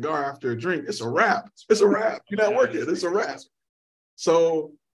have a cigar after a drink, it's a wrap. It's a wrap. You're not working. It's a wrap.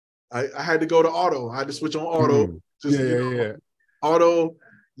 So I had to go to auto. I had to switch on auto. Auto.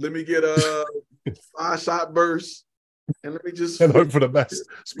 Let me get a 5-shot burst, and let me just and hope for the best.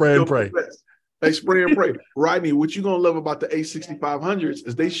 Spray and pray. They spray and pray. Rodney, what you gonna love about the A6500s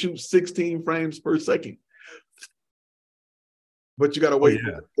is they shoot 16 frames per second. But you gotta wait to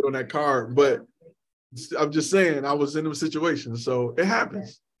get on that card. But I'm just saying, I was in those situations, so it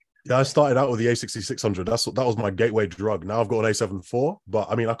happens. Yeah, I started out with the A6600. That was my gateway drug. Now I've got an A7 IV, but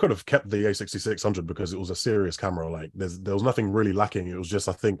I mean, I could have kept the A6600 because it was a serious camera. Like there was nothing really lacking. It was just,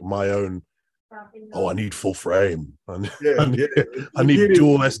 I think, my own. Oh, I need full frame. I need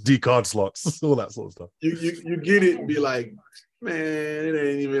dual SD card slots, all that sort of stuff. You get it and be like, man,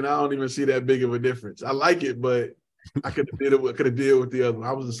 I don't even see that big of a difference. I like it, but I could have did with the other one.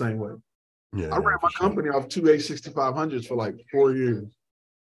 I was the same way. I ran my company off 2 A6500s for like 4 years.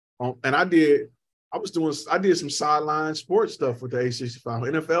 And I did some sideline sports stuff with the A65,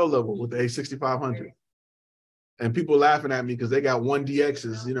 NFL level with the A6500. And people laughing at me because they got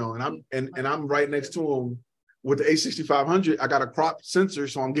 1DXs, you know, and I'm right next to them with the A6500. I got a crop sensor,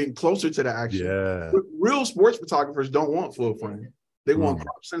 so I'm getting closer to the action. Yeah. Real sports photographers don't want full frame. They want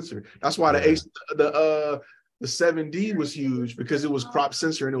crop sensor. That's why the 7D was huge, because it was crop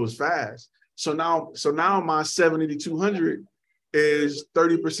sensor and it was fast. So now my 70-200 is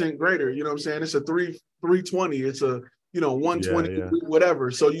 30% greater. You know what I'm saying? It's a 320. It's a 120,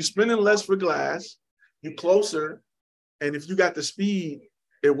 whatever. So you're spending less for glass. You're closer, and if you got the speed,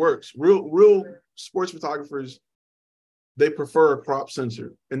 it works. Real sports photographers, they prefer a crop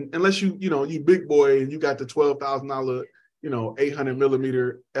sensor, and unless you big boy and you got the $12,000 800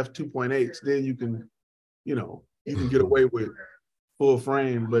 millimeter f2.8s, then you can get away with full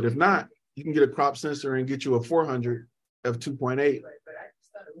frame. But if not, you can get a crop sensor and get you a 400 f2.8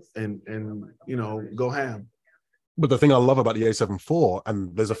 and go ham. But the thing I love about the A7 IV,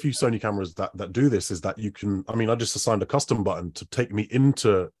 and there's a few Sony cameras that do this, is that you can, I mean, I just assigned a custom button to take me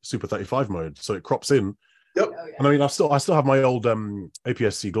into Super 35 mode. So it crops in. Yep. And I mean, I still have my old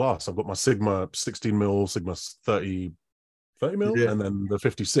APS-C glass. I've got my Sigma 16mm, Sigma 30mm, and then the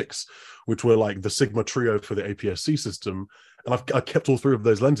 56, which were like the Sigma Trio for the APS-C system. And I kept all three of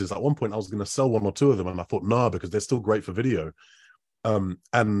those lenses. At one point, I was going to sell one or two of them, and I thought, nah, because they're still great for video.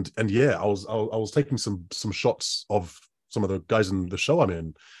 And yeah, I was taking some shots of some of the guys in the show I'm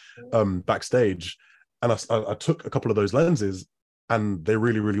in backstage, and I took a couple of those lenses, and they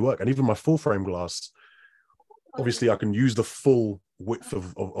really, really work. And even my full frame glass, obviously I can use the full width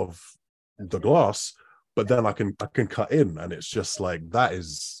of the glass, but then I can cut in, and it's just like that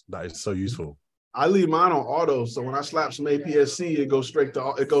is so useful. I leave mine on auto, so when I slap some APS-C, it goes straight to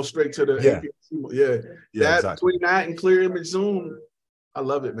the APS-C. That exactly. Between that and clear image zoom, I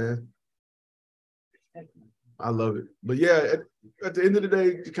love it, man. I love it. But yeah, at the end of the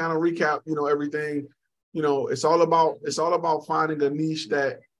day, to kind of recap, everything, it's all about finding a niche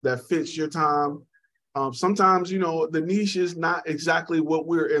that fits your time. Sometimes, the niche is not exactly what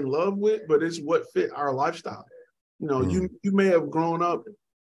we're in love with, but it's what fit our lifestyle. You may have grown up,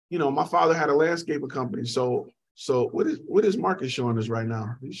 my father had a landscaping company. So what is Marcus showing us right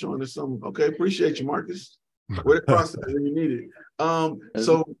now? He's showing us some. Okay, appreciate you, Marcus. Where the process when you need it.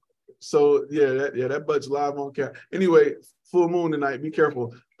 That butt's live on camera. Anyway, full moon tonight. Be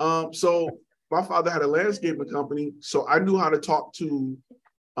careful. So my father had a landscaping company, so I knew how to talk to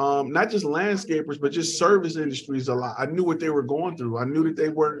not just landscapers, but just service industries a lot. I knew what they were going through. I knew that they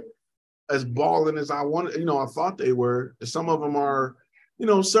weren't as balling as I wanted. I thought they were. Some of them are.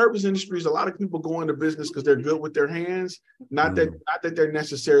 Service industries. A lot of people go into business because they're good with their hands. Not that they're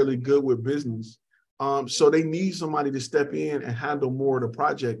necessarily good with business. So they need somebody to step in and handle more of the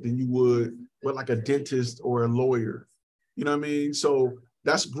project than you would with like a dentist or a lawyer. You know what I mean? So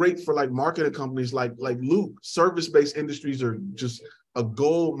that's great for like marketing companies like Luke. Service-based industries are just a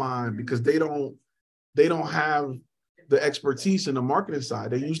gold mine because they don't have the expertise in the marketing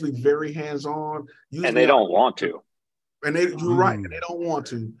side. They're usually very hands-on. And they don't want to. And you're right, and they don't want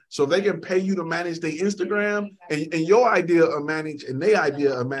to. So they can pay you to manage their Instagram, and your idea of manage and their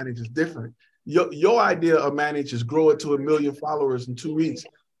idea of manage is different. Your idea of manage is grow it to 1 million followers in 2 weeks.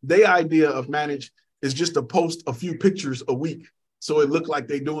 Their idea of manage is just to post a few pictures a week so it look like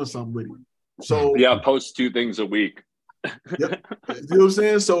they're doing something with it. So post 2 things a week. Yep. You know what I'm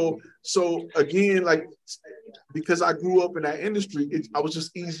saying? So again, like because I grew up in that industry, it was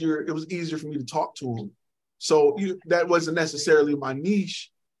easier for me to talk to them. So that wasn't necessarily my niche,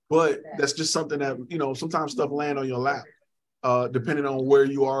 but that's just something that, sometimes stuff land on your lap, depending on where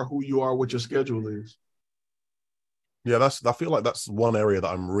you are, who you are, what your schedule is. Yeah, I feel like that's one area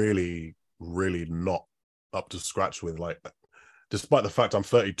that I'm really, really not up to scratch with. Like, despite the fact I'm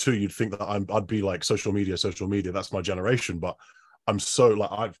 32, you'd think that I'd be like social media. That's my generation. But I'm so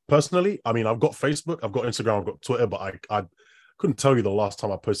like, I've personally, I mean, I've got Facebook, I've got Instagram, I've got Twitter, but I couldn't tell you the last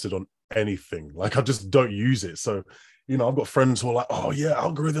time I posted on anything. Like, I just don't use it. So, you know, I've got friends who are like, oh yeah,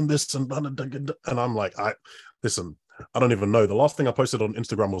 algorithm this and I'm like, listen, I don't even know. The last thing I posted on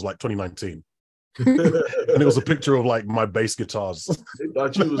Instagram was like 2019. And it was a picture of like my bass guitars. They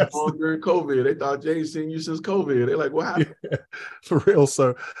thought you was born during COVID. They thought Jay ain't seen you since COVID. They're like, what happened? Yeah, for real.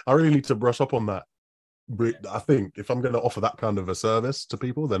 So I really need to brush up on that. I think if I'm going to offer that kind of a service to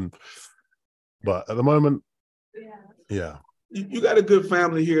people, then, but at the moment, yeah. You got a good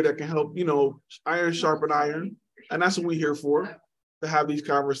family here that can help, you know, iron sharpen iron. And that's what we're here for, to have these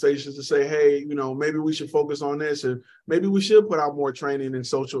conversations, to say, hey, you know, maybe we should focus on this, and maybe we should put out more training in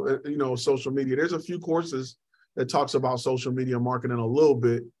social media. There's a few courses that talks about social media marketing a little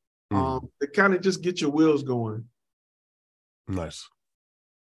bit. To kind of just get your wheels going. Nice.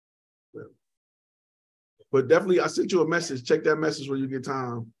 But definitely, I sent you a message. Check that message when you get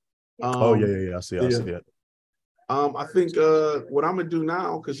time. Yeah. I see it. I think what I'm gonna do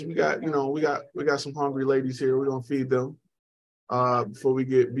now, because we got some hungry ladies here. We're gonna feed them. Before we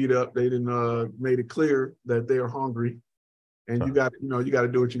get beat up, they didn't made it clear that they are hungry, and you got to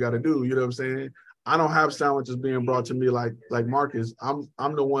do what you got to do. You know what I'm saying? I don't have sandwiches being brought to me like Marcus.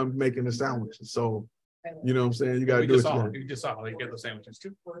 I'm the one making the sandwiches, so you know what I'm saying. You got to do it. You just saw how they get the sandwiches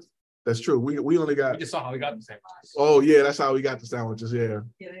too. That's true. We only got. You just saw how we got the sandwiches. Oh yeah, that's how we got the sandwiches. Yeah,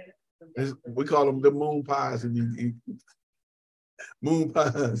 we call them the moon pies, and you eat moon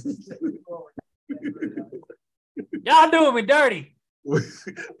pies. Y'all doing me dirty.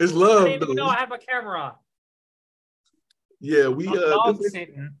 It's love. I didn't even know I have my camera on. Yeah, we good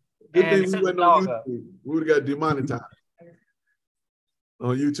thing we went on YouTube. We would have got demonetized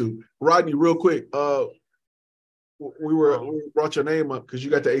on YouTube. Rodney, real quick, we brought your name up because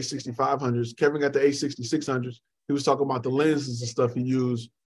you got the A6500s. Kevin got the A6600s. He was talking about the lenses and stuff he used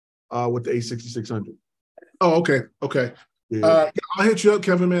with the A6600. Oh, okay. Yeah. I'll hit you up,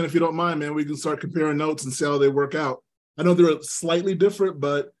 Kevin, man, if you don't mind, man. We can start comparing notes and see how they work out. I know they're slightly different,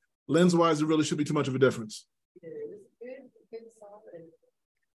 but lens-wise, there really should be too much of a difference.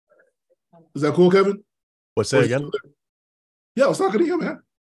 Is that cool, Kevin? What, say again? Yeah, I was talking to you, man.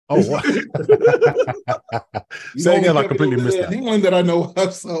 Oh, what? Say again, I completely missed that. England that I know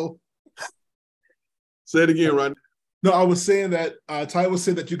of, so. Say it again, Ron. No, I was saying that Ty was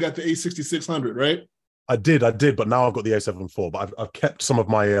saying that you got the A6600, right? I did, but now I've got the A7 IV, but I've kept some of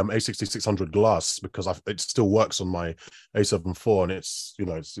my A6600 glass because it still works on my A7 IV, and it's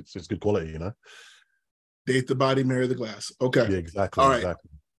good quality, you know. Date the body, marry the glass. Okay. Yeah, exactly. All right.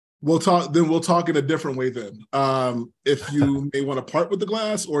 Exactly. We'll talk in a different way then. If you may want to part with the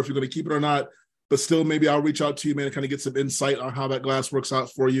glass, or if you're going to keep it or not, but still maybe I'll reach out to you, man, and kind of get some insight on how that glass works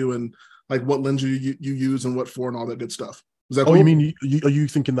out for you, and like what lens you use and what for and all that good stuff. Is that cool? You mean are you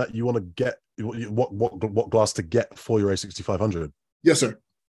thinking that you want to get what glass to get for your A6500? Yes, sir.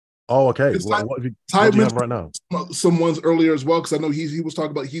 Oh, okay. What do you have right now? Some ones earlier as well, because I know he was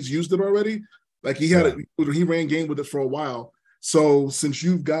talking about he's used it already. Like he ran game with it for a while. So since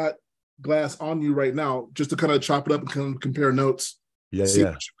you've got glass on you right now, just to kind of chop it up and kind of compare notes, see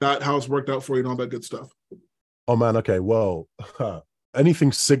what you've got, how it's worked out for you, and all that good stuff. Oh man, okay. Well,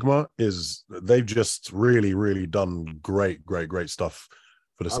 anything Sigma they've just really, really done great stuff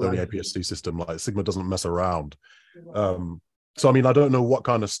for the Sony APS-C system. Like Sigma doesn't mess around. So I mean, I don't know what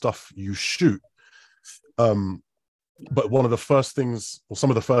kind of stuff you shoot, but one of the first things, or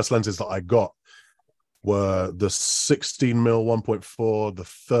some of the first lenses that I got were the 16mm 1.4, the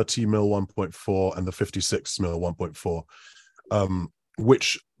 30mm 1.4, and the 56mm 1.4,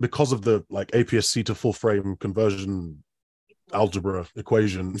 which, because of the like APS-C to full frame conversion algebra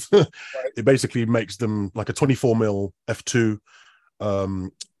equation, it basically makes them like a 24mm f2,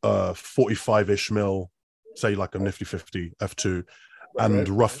 45-ish mil, say like a nifty 50 f2, and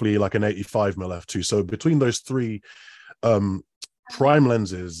roughly like an 85mm f2. So between those three prime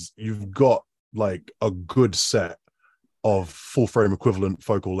lenses, you've got like a good set of full frame equivalent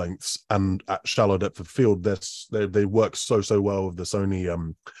focal lengths, and at shallow depth of field, they work so well with the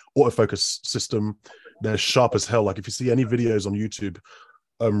Sony autofocus system. They're sharp as hell. Like if you see any videos on YouTube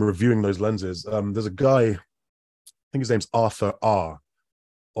reviewing those lenses, there's a guy, I think his name's Arthur R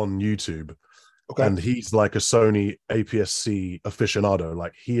on YouTube. Okay. And he's like a Sony APS-C aficionado.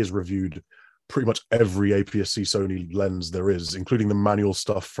 Like he has reviewed pretty much every APS-C Sony lens there is, including the manual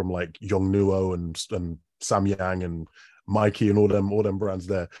stuff from like Yongnuo and Samyang and Mikey and all them brands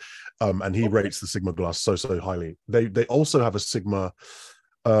there. And he rates the Sigma glass so highly. They also have a Sigma.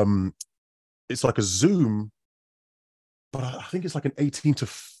 It's like a zoom, but I think it's like an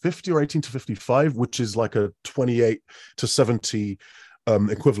 18-50 or 18-55, which is like a 28-70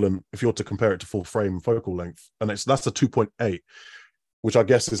 equivalent if you were to compare it to full frame focal length. And that's a 2.8, which I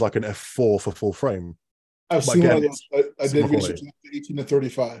guess is like an f4 for full frame. I've seen one of those. I did research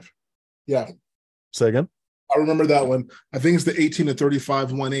 18-35. Yeah. Say again? I remember that one. I think it's the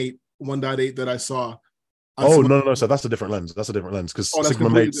 18-35 1.8 that I saw. No. So that's a different lens. That's a different lens because Sigma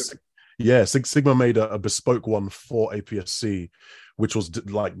made. Yeah, Sigma made a bespoke one for APS-C, which was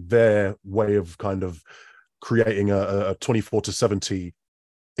like their way of kind of creating a 24-70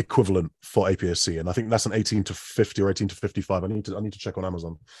 equivalent for APS-C, and I think that's an 18-50 or 18-55. I need to check on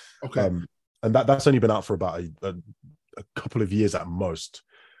Amazon. Okay, and that's only been out for about a couple of years at most,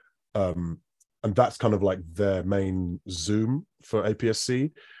 and that's kind of like their main zoom for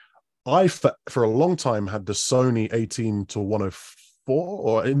APS-C. I for a long time had the Sony 18-104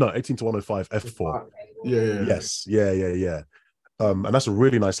 or no 18-105 f4. Yeah. And that's a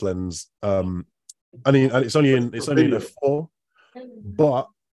really nice lens. And it's only in f4, but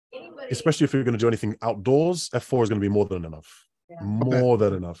especially if you're going to do anything outdoors, f4 is going to be more than enough. More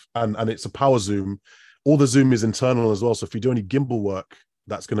than enough. And it's a power zoom. All the zoom is internal as well. So if you do any gimbal work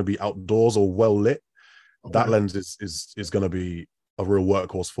that's going to be outdoors or well lit, that lens is going to be a real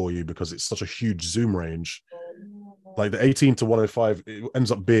workhorse for you because it's such a huge zoom range. Like the 18-105, it ends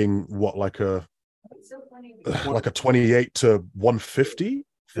up being what, like a 28-150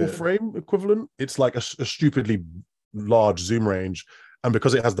 full frame equivalent. It's like a stupidly large zoom range, and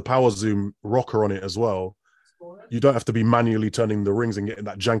because it has the power zoom rocker on it as well, you don't have to be manually turning the rings and getting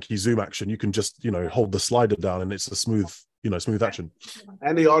that janky zoom action. You can just hold the slider down and it's a smooth action.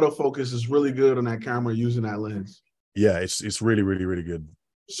 And the autofocus is really good on that camera using that lens. Yeah, it's really, really, really good.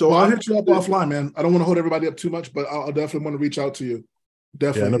 So I'll hit you up offline, man. I don't want to hold everybody up too much, but I'll definitely want to reach out to you.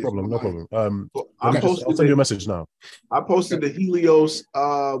 Definitely. Yeah, no problem. I'll send you a message now. I posted the Helios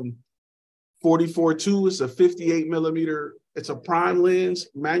 44-2. It's a 58 millimeter. It's a prime lens,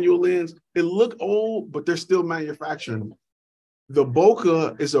 manual lens. It look old, but they're still manufacturing. The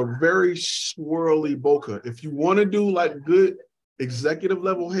bokeh is a very swirly bokeh. If you want to do like good executive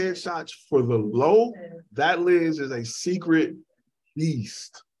level headshots for the low, that lens is a secret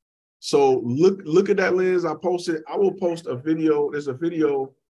beast. So look at that lens. I will post a video. There's a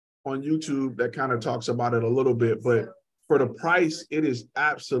video on YouTube that kind of talks about it a little bit, but for the price, it is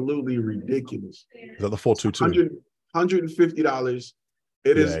absolutely ridiculous. Is that the 422? $150.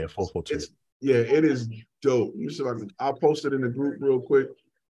 It is 442. It is dope. I'll post it in the group real quick.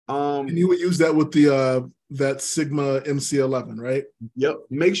 And you would use that with the that Sigma MC11, right? Yep.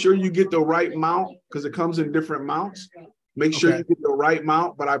 Make sure you get the right mount because it comes in different mounts. Make sure you get the right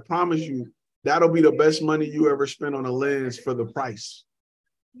mount, but I promise you that'll be the best money you ever spend on a lens for the price.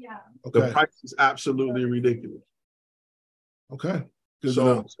 Yeah. The price is absolutely ridiculous. Okay.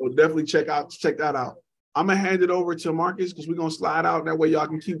 So definitely check that out. I'm gonna hand it over to Marcus because we're gonna slide out. That way y'all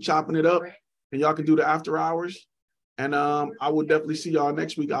can keep chopping it up and y'all can do the after hours. And I will definitely see y'all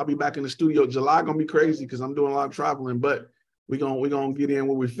next week. I'll be back in the studio. July gonna be crazy because I'm doing a lot of traveling, but we're gonna get in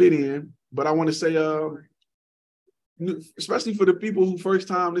where we fit in. But I want to say, especially for the people who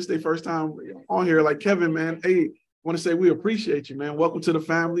this their first time on here, like Kevin, man. Hey, I want to say we appreciate you, man. Welcome to the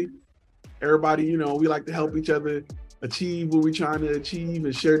family. Everybody, we like to help each other achieve what we're trying to achieve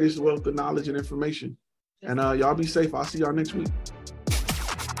and share this wealth of knowledge and information. And y'all be safe. I'll see y'all next week.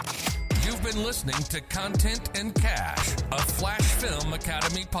 You've been listening to Content and Cash, a Flash Film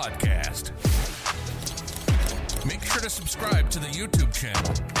Academy podcast. Make sure to subscribe to the YouTube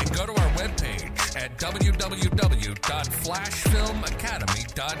channel and go to our webpage at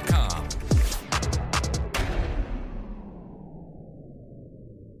www.flashfilmacademy.com.